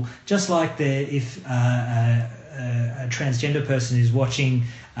uncomfortable, just like if a transgender person is watching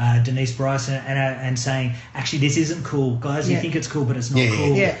Denise Bryson and saying, actually, this isn't cool, guys. You think it's cool, but it's not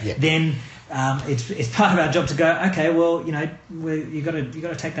cool. Then it's part of our job to go, okay, well, you got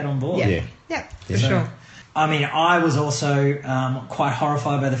to take that on board. Yeah, for sure. I mean, I was also quite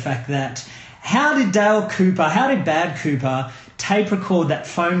horrified by the fact that how did Bad Cooper tape record that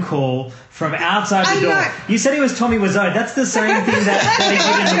phone call from outside the door. know. You said he was Tommy Wiseau. That's the same thing that he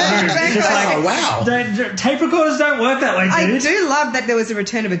did in the room. Exactly. Just like, Oh, wow. Tape recorders don't work that way, I dude. do love that there was a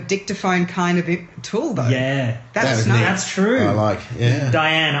return of a dictaphone kind of tool, though. Yeah. That's was nice. neat. That's true. I like, yeah.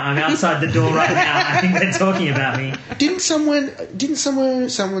 Diane, I'm outside the door right now. I think they're talking about me. Didn't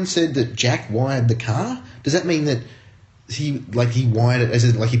someone said that Jack wired the car? Does that mean that he wired it as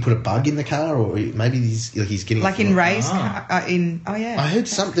in, like he put a bug in the car, or maybe he's getting Like in Ray's Ah. car, I heard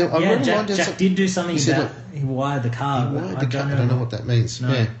something. I Yeah, read Jack, online Jack did do something He said, about he wired the car. He but wired I the car. don't I don't know what that means.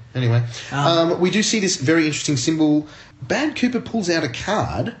 No. Yeah. Anyway, we do see this very interesting symbol. Bad Cooper pulls out a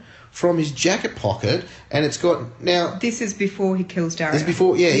card from his jacket pocket, and it's got now. This is before he kills Dario. This is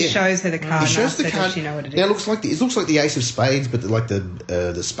before, yeah, He yeah. shows her the card. He and shows asks the her, card. Does she know what it is? Now it looks like the Ace of Spades, but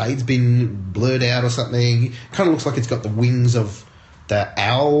the spade's been blurred out or something. Kind of looks like it's got the wings of the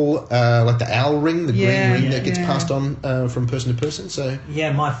owl, like the owl ring, the green ring that gets passed on from person to person. So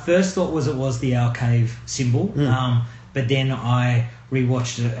Yeah, my first thought was it was the Owl Cave symbol, but then I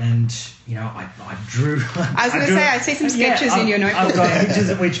rewatched it and I drew. I was going to say, I see some sketches in your notebook. I've got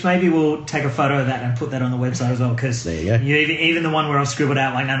pictures, which maybe we'll take a photo of that and put that on the website as well. Because There you go. even the one where I've scribbled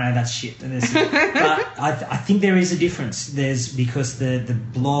out like, no, that's shit. And but I think there is a difference. Because the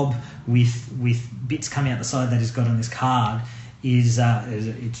blob with bits coming out the side that he's got on this card is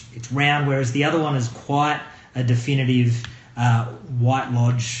it's round, whereas the other one is quite a definitive White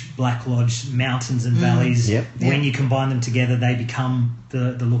Lodge, Black Lodge, mountains and valleys. Yep. When you combine them together, they become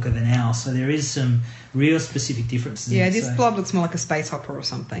the look of an owl. So there is some real specific differences. Yeah, this blob looks more like a space hopper or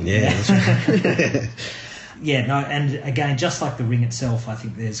something. yeah, that's right. Yeah, no, and again, just like the ring itself, I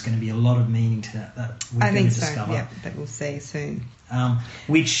think there's going to be a lot of meaning to that we're I going think to so. discover. Yeah, that we'll see soon.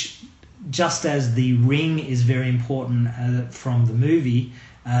 Which, just as the ring is very important from the movie,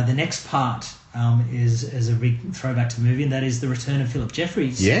 the next part is a throwback to the movie, and that is the return of Philip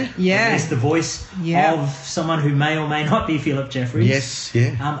Jeffries. Yeah. Yeah. It's the voice Yeah. of someone who may or may not be Philip Jeffries. Yes,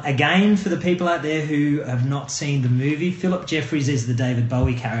 yeah. Again, for the people out there who have not seen the movie, Philip Jeffries is the David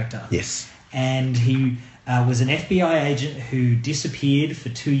Bowie character. Yes. And he was an FBI agent who disappeared for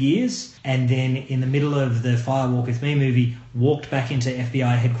 2 years, and then in the middle of the Fire Walk With Me movie, walked back into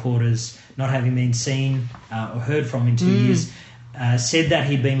FBI headquarters, not having been seen or heard from in 2 years, said that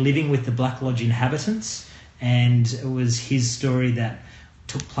he'd been living with the Black Lodge inhabitants, and it was his story that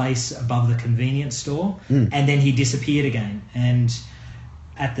took place above the convenience store, and then he disappeared again. And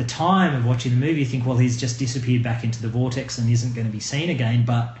at the time of watching the movie, you think, well, he's just disappeared back into the vortex and isn't going to be seen again,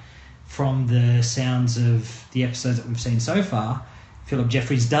 but from the sounds of the episodes that we've seen so far, Philip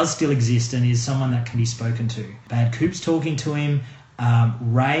Jeffries does still exist and is someone that can be spoken to. Bad Coop's talking to him.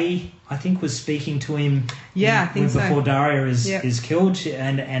 Ray, I think, was speaking to him Yeah, I think so. before Daria is killed,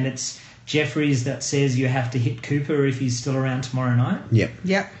 and it's Jeffries that says you have to hit Cooper if he's still around tomorrow night. Yep.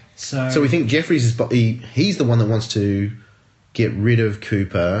 Yep. So we think Jeffries he's the one that wants to get rid of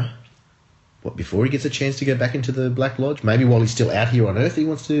Cooper. What, before he gets a chance to go back into the Black Lodge? Maybe while he's still out here on Earth, he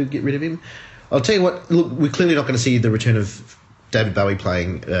wants to get rid of him. I'll tell you what. Look, we're clearly not going to see the return of David Bowie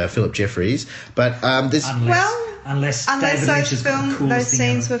playing Philip Jeffries, but there's Unless David Lynch has got the coolest those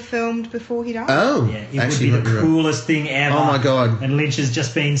thing scenes ever. were filmed before he died. oh, Yeah, it actually, would be the you're right. coolest thing ever. Oh, my God. And Lynch has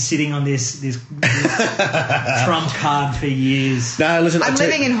just been sitting on this trump card for years. No, listen, I'm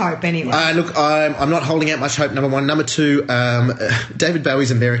living in hope anyway. Look, I'm not holding out much hope, number one. Number two, David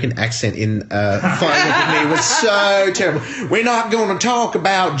Bowie's American accent in Fire Walk With Me was so terrible. We're not going to talk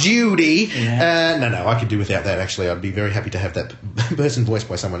about Judy. Yeah. No, I could do without that, actually. I'd be very happy to have that person voiced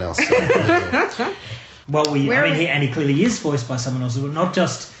by someone else. So, Well, he clearly is voiced by someone else. Not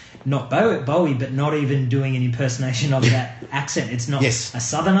just not Bowie, but not even doing an impersonation of that accent. It's not Yes. a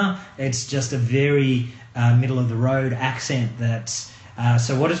southerner. It's just a very middle of the road accent.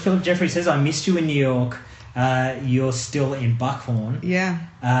 So what does Philip Jeffries says? I missed you in New York. You're still in Buckhorn. Yeah.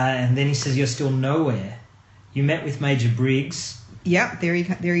 And then he says you're still nowhere. You met with Major Briggs. Yep, there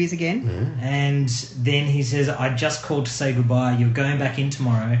he is again. And then he says, I just called to say goodbye. You're going back in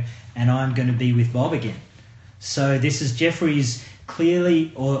tomorrow, and I'm going to be with Bob again. So this is Jeffries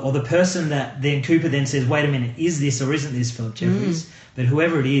clearly, or the person that then Cooper then says, wait a minute, is this or isn't this Philip Jeffries? But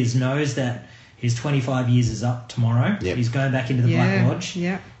whoever it is knows that his 25 years is up tomorrow. Yep. He's going back into the Black Lodge.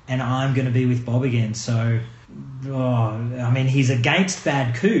 Yeah. And I'm going to be with Bob again. So, he's against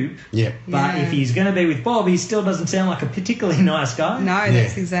Bad Coop. yeah. But Yeah. if he's going to be with Bob, he still doesn't sound like a particularly nice guy. No,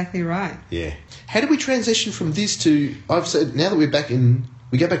 that's exactly right. Yeah. How do we transition from this to... I've said, now that we're back in...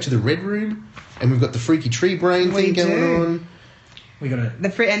 We go back to the Red Room, and we've got the freaky tree brain We thing going do. on. We got to...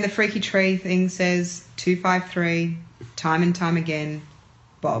 The freaky tree thing says 253, time and time again,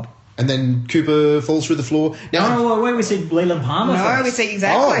 Bob. And then Cooper falls through the floor. Now, No, wait, we said Leland Palmer No, first. we see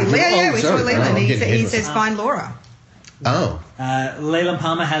exactly. Oh, we saw sorry. Leland. I'm He getting says, find Laura. oh, Leland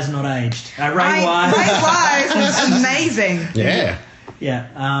Palmer has not aged. Ray Ray Wise. Wise was amazing. yeah. Yeah.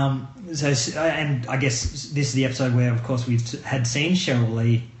 And I guess this is the episode where, of course, we've had seen Cheryl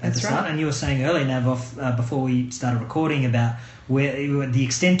Lee at That's the start. right. And you were saying earlier, Nav, before we started recording, about where the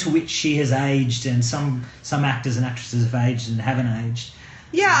extent to which she has aged, and some actors and actresses have aged and haven't aged.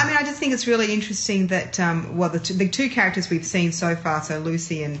 Yeah, I mean, I just think it's really interesting that, the two characters we've seen so far, so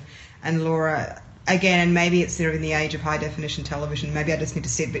Lucy and Laura, again, and maybe it's in the age of high definition television, maybe I just need to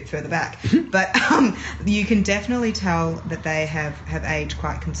sit a bit further back, but you can definitely tell that they have aged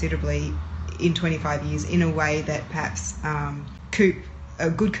quite considerably in 25 years in a way that perhaps Coop, a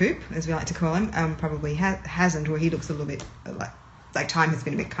good Coop, as we like to call him, probably hasn't, or he looks a little bit like time has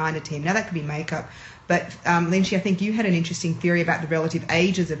been a bit kinder to him. Now, that could be makeup. But, Lynchy, I think you had an interesting theory about the relative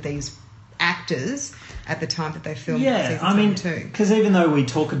ages of these actors at the time that they filmed season 2. I mean, because even though we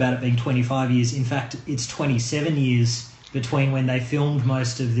talk about it being 25 years, in fact, it's 27 years between when they filmed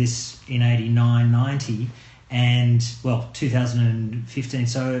most of this in 89, 90 and, 2015,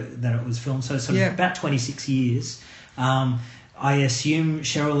 so that it was filmed. So about 26 years. I assume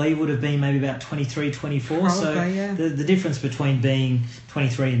Cheryl Lee would have been maybe about 23, 24. Probably, so yeah. the difference between being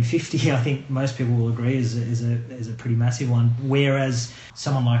 23 and 50, I think most people will agree, is a pretty massive one. Whereas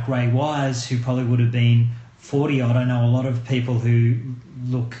someone like Ray Wise, who probably would have been 40 odd, I know a lot of people who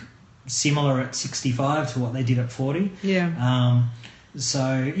look similar at 65 to what they did at 40. Yeah.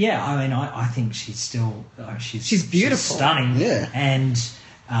 So yeah, I mean, I think she's still she's beautiful, she's stunning. Yeah. And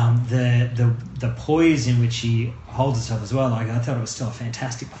the poise in which she holds herself as well, like I thought it was still a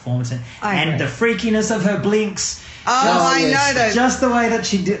fantastic performance, and the freakiness of her blinks. I know those. Just the way that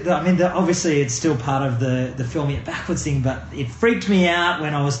she did. I mean, obviously it's still part of the filming it backwards thing, but it freaked me out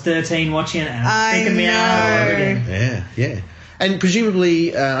when I was 13 watching it, and it's freaking me out all over again. Yeah. And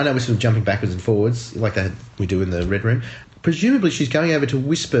presumably, I know we're sort of jumping backwards and forwards like that we do in the Red Room. Presumably, she's going over to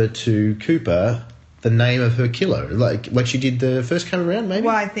whisper to Cooper the name of her killer, like she did the first come around, maybe.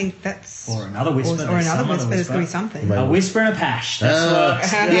 Well, I think that's Or another whisper. or another whisper. There's going to be something. Maybe. A whisper and a pash.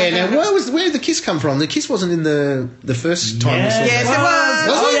 That's what. Yeah. Now, where did the kiss come from? The kiss wasn't in the first time. Yes. we saw Yes, that. it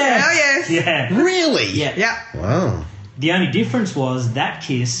was. Was it? yes. Oh, yes. Yeah. Really? Yeah. Yeah. Wow. The only difference was that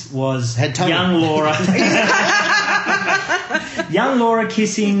kiss was Had tongue. young Laura. Young Laura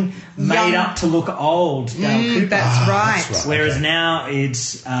kissing made up to look old Dale Cooper. That's right. that's right. Whereas Okay. now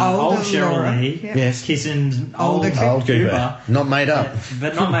it's Older old Cheryl Laura. Lee Yeah. Yes. kissing Older old Old Cooper. Cooper. Not made up.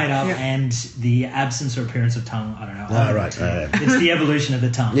 But not made up, Yeah. and the absence or appearance of tongue, I don't know. Oh, right. It's the evolution of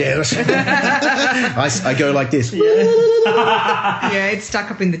the tongue. Yeah. That's, I go like this. Yeah, it's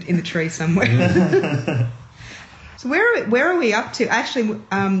stuck up in the tree somewhere. So where are we up to? Actually,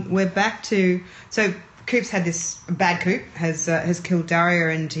 we're back to Coop's had this bad Coop has killed Daria,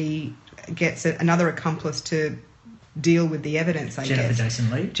 and he gets another accomplice to deal with the evidence. Jennifer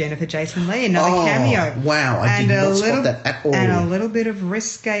Jason Lee. Another cameo. Wow, I did not spot that at all. And a little bit of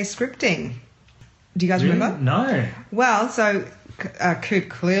risque scripting. Do you guys remember? No. Well, so Coop,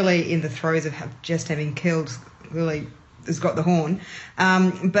 clearly in the throes of just having killed, really has got the horn,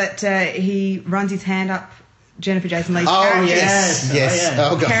 but he runs his hand up Jennifer Jason Lee's Yes.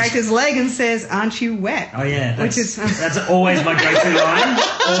 Oh, gosh. character's leg and says, "Aren't you wet?" Oh yeah, Which that's always my go-to line.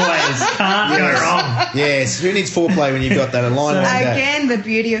 Always, can't go wrong. Yes. Who needs foreplay when you've got that line like that? Again, the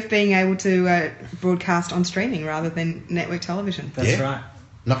beauty of being able to broadcast on streaming rather than network television. That's Yeah. right.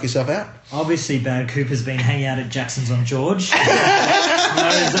 Knock yourself out. Obviously, Bad Cooper's been hanging out at Jackson's on George.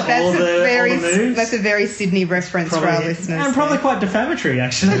 Knows all the moves. That's a very Sydney reference for our listeners. And probably quite defamatory,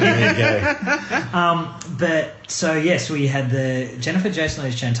 actually. There you go. But so yes, we had the Jennifer Jason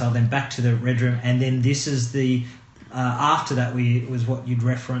Lee's Chantal, then back to the Red Room, and then this is the after that was what you'd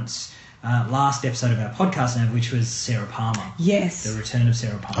reference last episode of our podcast now, which was Sarah Palmer. Yes. The return of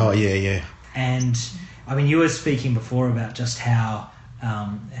Sarah Palmer. Oh, yeah. And I mean, you were speaking before about just how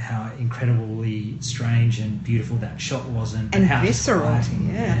incredibly strange and beautiful that shot was, and how visceral.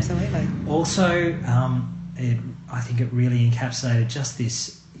 disquieting. Yeah, absolutely. Also, I think it really encapsulated just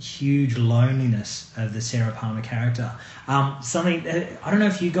this huge loneliness of the Sarah Palmer character. Something I don't know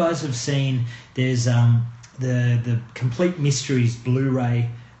if you guys have seen. There's the Complete Mysteries Blu-ray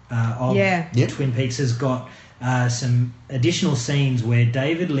of Twin Peaks has got some additional scenes where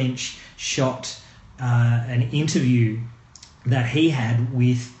David Lynch shot an interview that he had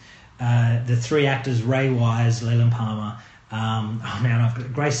with the three actors, Ray Wise, Leland Palmer,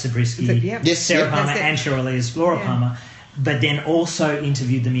 Grace Zabriskie, Yep. Yes, Sarah yep. Palmer, That's it. and Cheryl Lee as Laura Palmer. but then also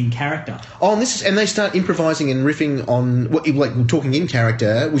interviewed them in character. Oh, and they start improvising and riffing on talking in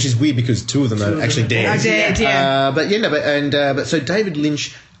character, which is weird because two of them are actually dead. But so David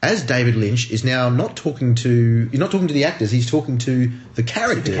Lynch, as David Lynch, is now not talking to the actors. He's talking to the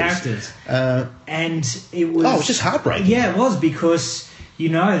characters. And it was... Oh, it was just heartbreaking. Yeah, it was, because you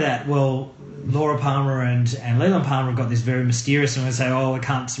know that, well, Laura Palmer and Leland Palmer have got this very mysterious, and we say, I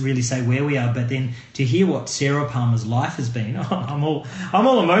can't really say where we are. But then to hear what Sarah Palmer's life has been, I'm all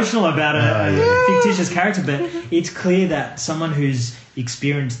emotional about a fictitious character. But it's clear that someone who's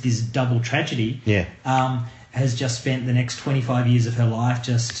experienced this double tragedy, has just spent the next 25 years of her life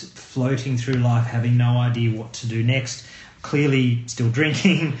just floating through life, having no idea what to do next. Clearly, still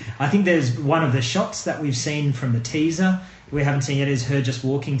drinking. I think there's one of the shots that we've seen from the teaser we haven't seen yet is her just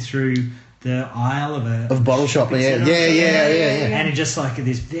walking through the aisle of a bottle shop. Yeah. And it's just like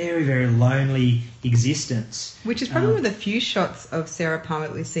this very, very lonely existence. Which is probably one of the few shots of Sarah Palmer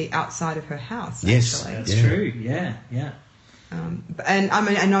that we see outside of her house. Yes, actually. That's true. Yeah.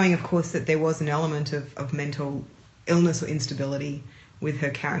 And knowing, of course, that there was an element of mental illness or instability with her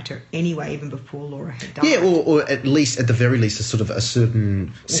character anyway, even before Laura had died. Yeah, or at the very least, a sort of a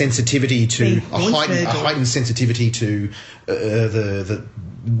certain sensitivity to a heightened sensitivity to the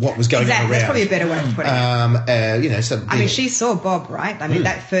what was going on around. That's probably a better way of putting it. She saw Bob, right? I mean,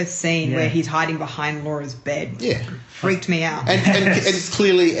 that first scene where he's hiding behind Laura's bed, freaked me out. And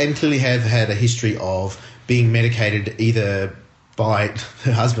clearly have had a history of being medicated either by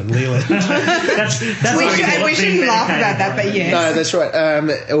her husband, Leland. We shouldn't laugh about that, but yes. No, that's right.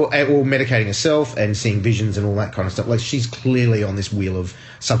 Or medicating herself and seeing visions and all that kind of stuff. Like, she's clearly on this wheel of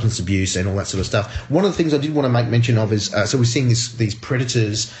substance abuse and all that sort of stuff. One of the things I did want to make mention of is, so we're seeing these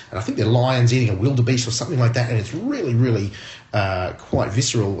predators, and I think they're lions eating a wildebeest or something like that, and it's really, really quite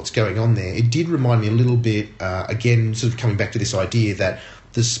visceral what's going on there. It did remind me a little bit, again, sort of coming back to this idea that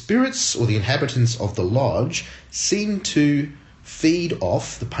the spirits or the inhabitants of the lodge seem to feed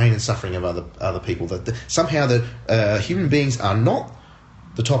off the pain and suffering of other people. That somehow human beings are not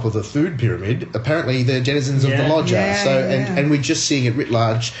the top of the food pyramid. Apparently, the denizens of the lodge are. And we're just seeing it writ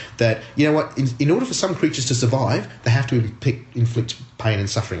large that, you know what, in order for some creatures to survive, they have to inflict pain and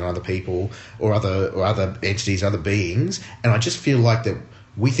suffering on other people or other entities, other beings. And I just feel like that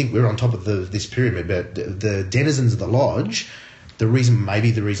we think we're on top of this pyramid, but the denizens of the lodge. The reason why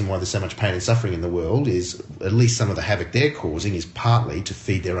there's so much pain and suffering in the world is, at least some of the havoc they're causing, is partly to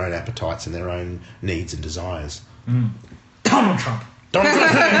feed their own appetites and their own needs and desires. Donald Trump.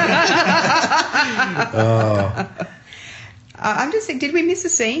 I'm just thinking, did we miss a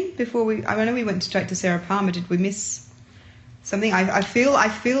scene before we... I know we went straight to Sarah Palmer. Did we miss something? I feel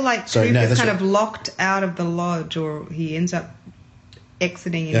like Coop is kind of locked out of the lodge, or he ends up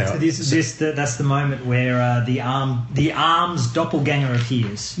exiting into... That's the moment where the arm's doppelganger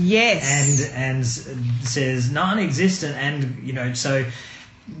appears. Yes. And says non-existent, and so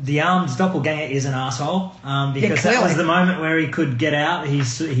the arm's doppelganger is an asshole, because that was the moment where he could get out.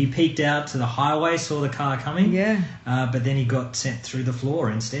 He peeked out to the highway, saw the car coming, but then he got sent through the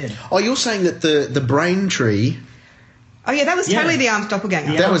floor instead. Oh, you're saying that the brain tree... Oh, yeah, that was totally the arm's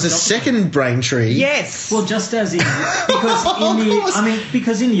doppelganger. That was a second brain tree. Yes. Well, just as in... Because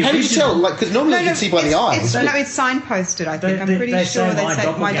in the How did you tell? Because normally you can see by the eyes. It's signposted, I think. I'm pretty sure they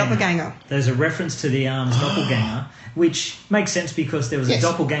say my doppelganger. There's a reference to the arm's doppelganger, which makes sense because there was a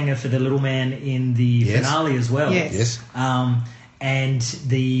doppelganger for the little man in the finale as well. Yes. And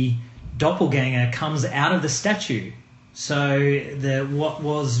the doppelganger comes out of the statue. So what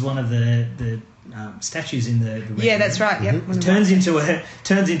was one of the statues in the that's right. Yep. Mm-hmm. turns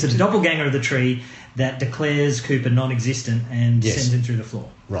into the doppelganger of the tree that declares Cooper non-existent and sends him through the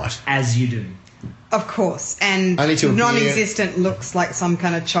floor. Right, as you do, of course. And non-existent looks like some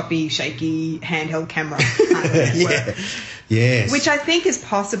kind of choppy, shaky handheld camera. Yes. Which I think is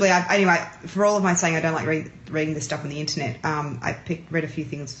possibly. Anyway, for all of my saying, I don't like reading this stuff on the internet. I read a few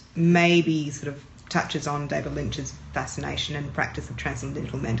things, maybe sort of touches on David Lynch's fascination and practice of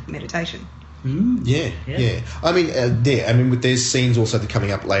transcendental meditation. Yeah. I mean, with there's scenes also that are coming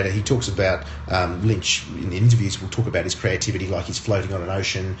up later. He talks about Lynch in interviews. Will talk about his creativity, like he's floating on an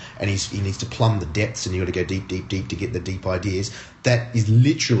ocean, and he needs to plumb the depths, and you got to go deep, deep, deep to get the deep ideas. That is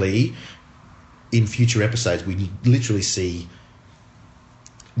literally in future episodes. We literally see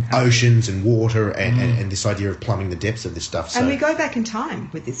oceans and water and this idea of plumbing the depths of this stuff. So. And we go back in time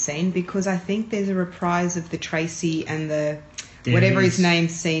with this scene because I think there's a reprise of the Tracy and the. Whatever his name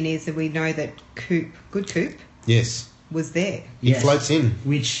scene is, that we know that Coop, yes, was there. He floats in.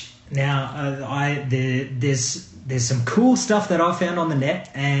 Which now there's there's some cool stuff that I found on the net,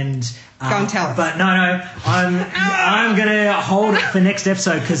 and Go and tell us. But no, I'm going to hold it for next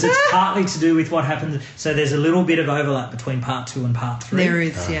episode because it's partly to do with what happened. So there's a little bit of overlap between part 2 and part 3. There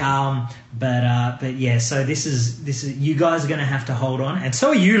is, yeah. But yeah. So this is you guys are going to have to hold on, and so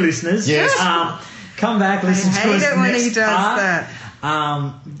are you listeners. Yes. Come back, listen to us hate it when next he does part.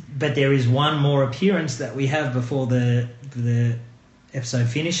 that. But there is one more appearance that we have before the episode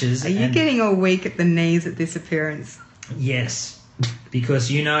finishes. Are you getting all weak at the knees at this appearance? Yes,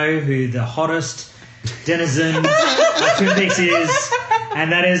 because you know who the hottest denizen of Twin Peaks is,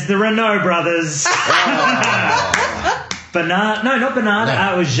 and that is the Renault brothers. Bernard, no, not Bernard.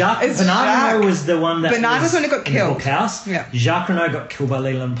 No. It was Jacques. It's Bernard Jacques. Renault was the one that Bernard was the one who got in the killed. Bookhouse. Yeah. Jacques Renault got killed by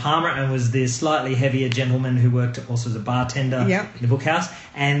Leland Palmer and was the slightly heavier gentleman who worked also as a bartender Yep. in the Bookhouse.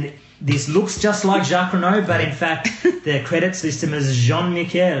 And this looks just like Jacques Renault, but in fact, the credits list him as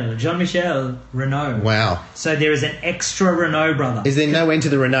Jean-Michel Renault. Wow. So there is an extra Renault brother. Is there no end to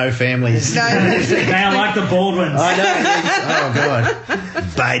the Renault families? No. They are like the Baldwins. I know. Oh,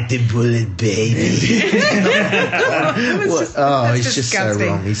 God. Bite the bullet, baby. That's he's just so disgusting.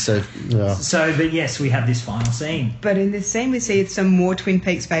 wrong. He's so... Oh. So, but yes, we have this final scene. But in this scene, we see some more Twin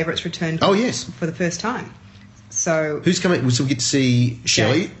Peaks favourites return Oh, yes. for the first time. So, Who's coming? So we get to see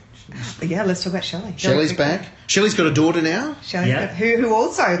Shelley. yeah, let's talk about Shelley. Shelley's back. Shelley's got a daughter now. Shelley, Yeah. who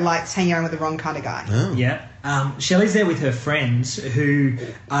also likes hanging around with the wrong kind of guy. Oh. Yeah. Shelley's there with her friends who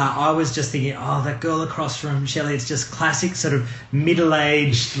I was just thinking, oh, that girl across from Shelley, it's just classic sort of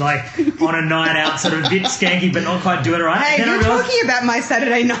middle-aged, like on a night out, sort of a bit skanky but not quite doing it right. Hey, Then I you're realised- talking about my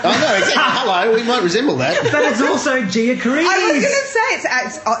Saturday night. Oh, no, exactly. Hello, we might resemble that. But it's also Gia Caridi. I was going to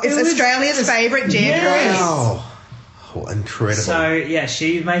say, it's Australia's favourite Gia Yes. Caridi. Oh, incredible. So, yeah,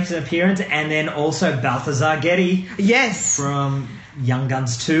 she makes an appearance, and then also Balthazar Getty Yes. from Young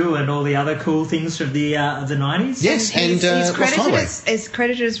Guns 2 and all the other cool things from the 90s. yes, and He's Lost credited Highway. as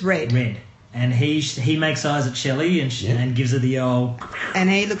credited as Red. Red. And he makes eyes at Shelley and gives her the old... And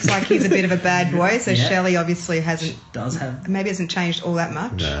he looks like he's a bit of a bad boy, so Yeah. Shelley obviously hasn't changed all that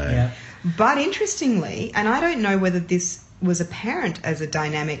much. No. Yeah. But interestingly, and I don't know whether this was apparent as a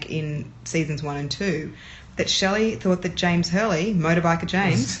dynamic in seasons 1 and 2, that Shelley thought that James Hurley, Motorbiker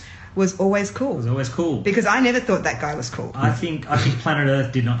James, was always cool. It was always cool. Because I never thought that guy was cool. I think Planet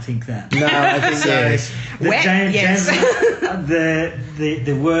Earth did not think that. No, I think yes. Yes.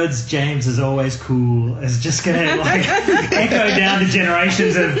 The words James is always cool is just going to like echo down to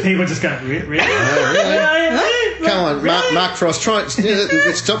generations of people just going, really? Come on, Mark Frost,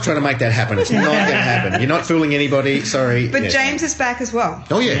 stop trying to make that happen. It's not going to happen. You're not fooling anybody. Sorry. But Yeah. James is back as well.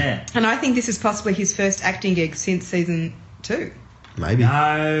 Oh, yeah. Yeah. And I think this is possibly his first acting gig since season 2. Maybe.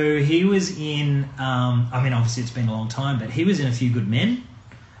 No, he was in, obviously it's been a long time, but he was in A Few Good Men.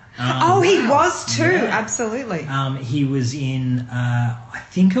 He was too. Yeah. Absolutely. He was in, I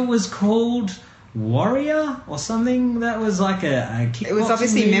think it was called Warrior or something. That was like a kickboxing It was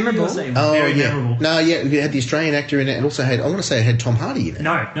obviously movie memorable. or something. Oh, Very yeah. memorable. No, yeah, we had the Australian actor in it, and also had, I want to say it had Tom Hardy in it.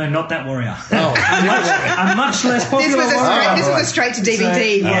 No, not that Warrior. Oh. a much less popular This Warrior. was a straight to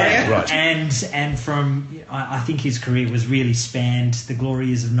DVD. So, yeah, right. and from I think his career was really spanned the glory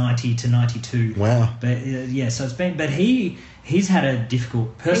years of 90 to 92. Wow. But so it's been. But he's had a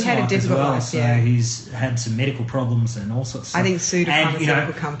difficult personal life as well. life, so yeah. he's had some medical problems and all sorts of stuff. I think sued a and,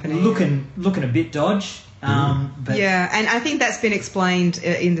 pharmaceutical company. looking a bit dodge. But Yeah, and I think that's been explained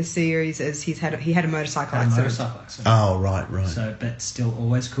in the series as he had a motorcycle had a accident. motorcycle accident. Oh, right. So, but still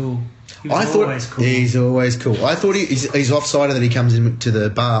always cool. He was I thought always cool. he's always cool. I thought he's offsider that he comes into the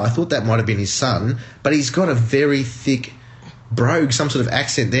bar. I thought that might have been his son, but he's got a very thick brogue, some sort of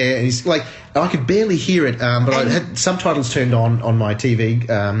accent there, and he's like, I could barely hear it, but I had subtitles turned on my TV,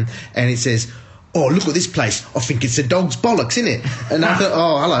 and it says, "Oh, look at this place! I think it's a dog's bollocks, isn't it?" And I thought,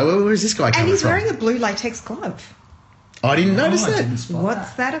 "Oh, hello, where's this guy And coming he's from?" wearing a blue latex glove. I didn't notice I that. didn't spot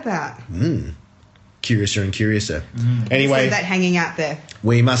What's that about? Curiouser and curiouser. See Anyway, that hanging out there.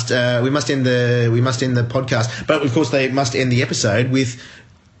 we must end the podcast, but of course they must end the episode with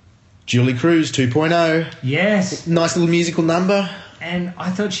Julie Cruz 2.0. Yes. Nice little musical number. And I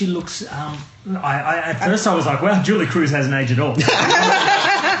thought she looks. At first I was like, "Well, Julie Cruz hasn't aged at all."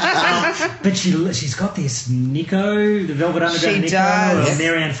 But she's got this Nico, the Velvet Underground She Nico, does. or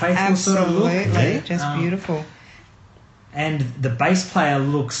Marianne Faithfull sort of look. Absolutely, just beautiful. And the bass player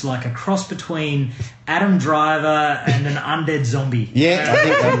looks like a cross between Adam Driver and an undead zombie. Yeah, I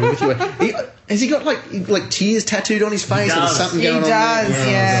think I'm with you. Has he got like tears tattooed on his face or does. something He going does, on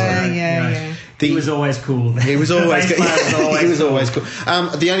there? yeah. He was always cool. He was always The cool. bass player was He was always cool.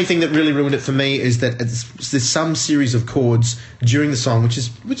 The only thing that really ruined it for me is that there's some series of chords during the song, which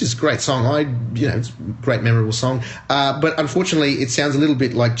is a great song. It's a great memorable song. But unfortunately, it sounds a little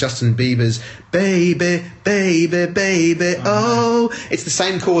bit like Justin Bieber's "Baby, Baby, Baby." Oh, it's the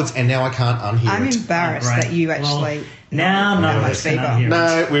same chords, and now I can't unhear I'm it. embarrassed Right. that you actually. Well, now none of much us can Bieber. unhear it.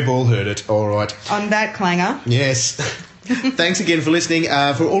 No, we've all heard it. All right. On that clanger. Yes. Thanks again for listening.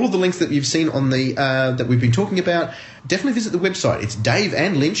 For all of the links that you've seen on the that we've been talking about, definitely visit the website. It's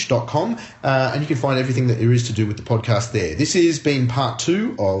daveandlynch.com, and you can find everything that there is to do with the podcast there. This has been part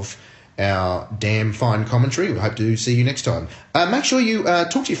 2 of our damn fine commentary. We hope to see you next time. Make sure you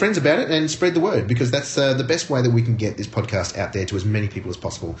talk to your friends about it and spread the word, because that's the best way that we can get this podcast out there to as many people as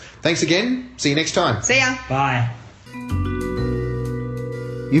possible. Thanks again. See you next time. See ya. Bye.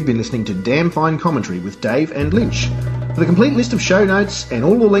 You've been listening to Damn Fine Commentary with Dave and Lynch. For the complete list of show notes and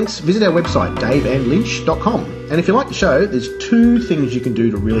all the links, visit our website, daveandlynch.com. And if you like the show, there's 2 things you can do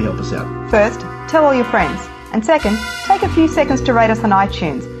to really help us out. First, tell all your friends. And second, take a few seconds to rate us on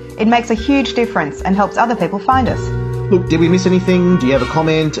iTunes. It makes a huge difference and helps other people find us. Look, did we miss anything? Do you have a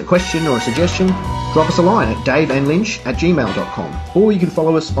comment, a question or a suggestion? Drop us a line at daveandlynch@gmail.com, or you can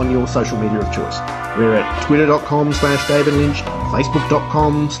follow us on your social media of choice. We're at twitter.com/daveandlynch,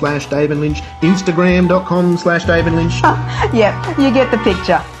 facebook.com/daveandlynch, instagram.com/daveandlynch. Yep, you get the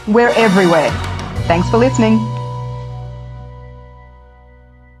picture. We're everywhere. Thanks for listening.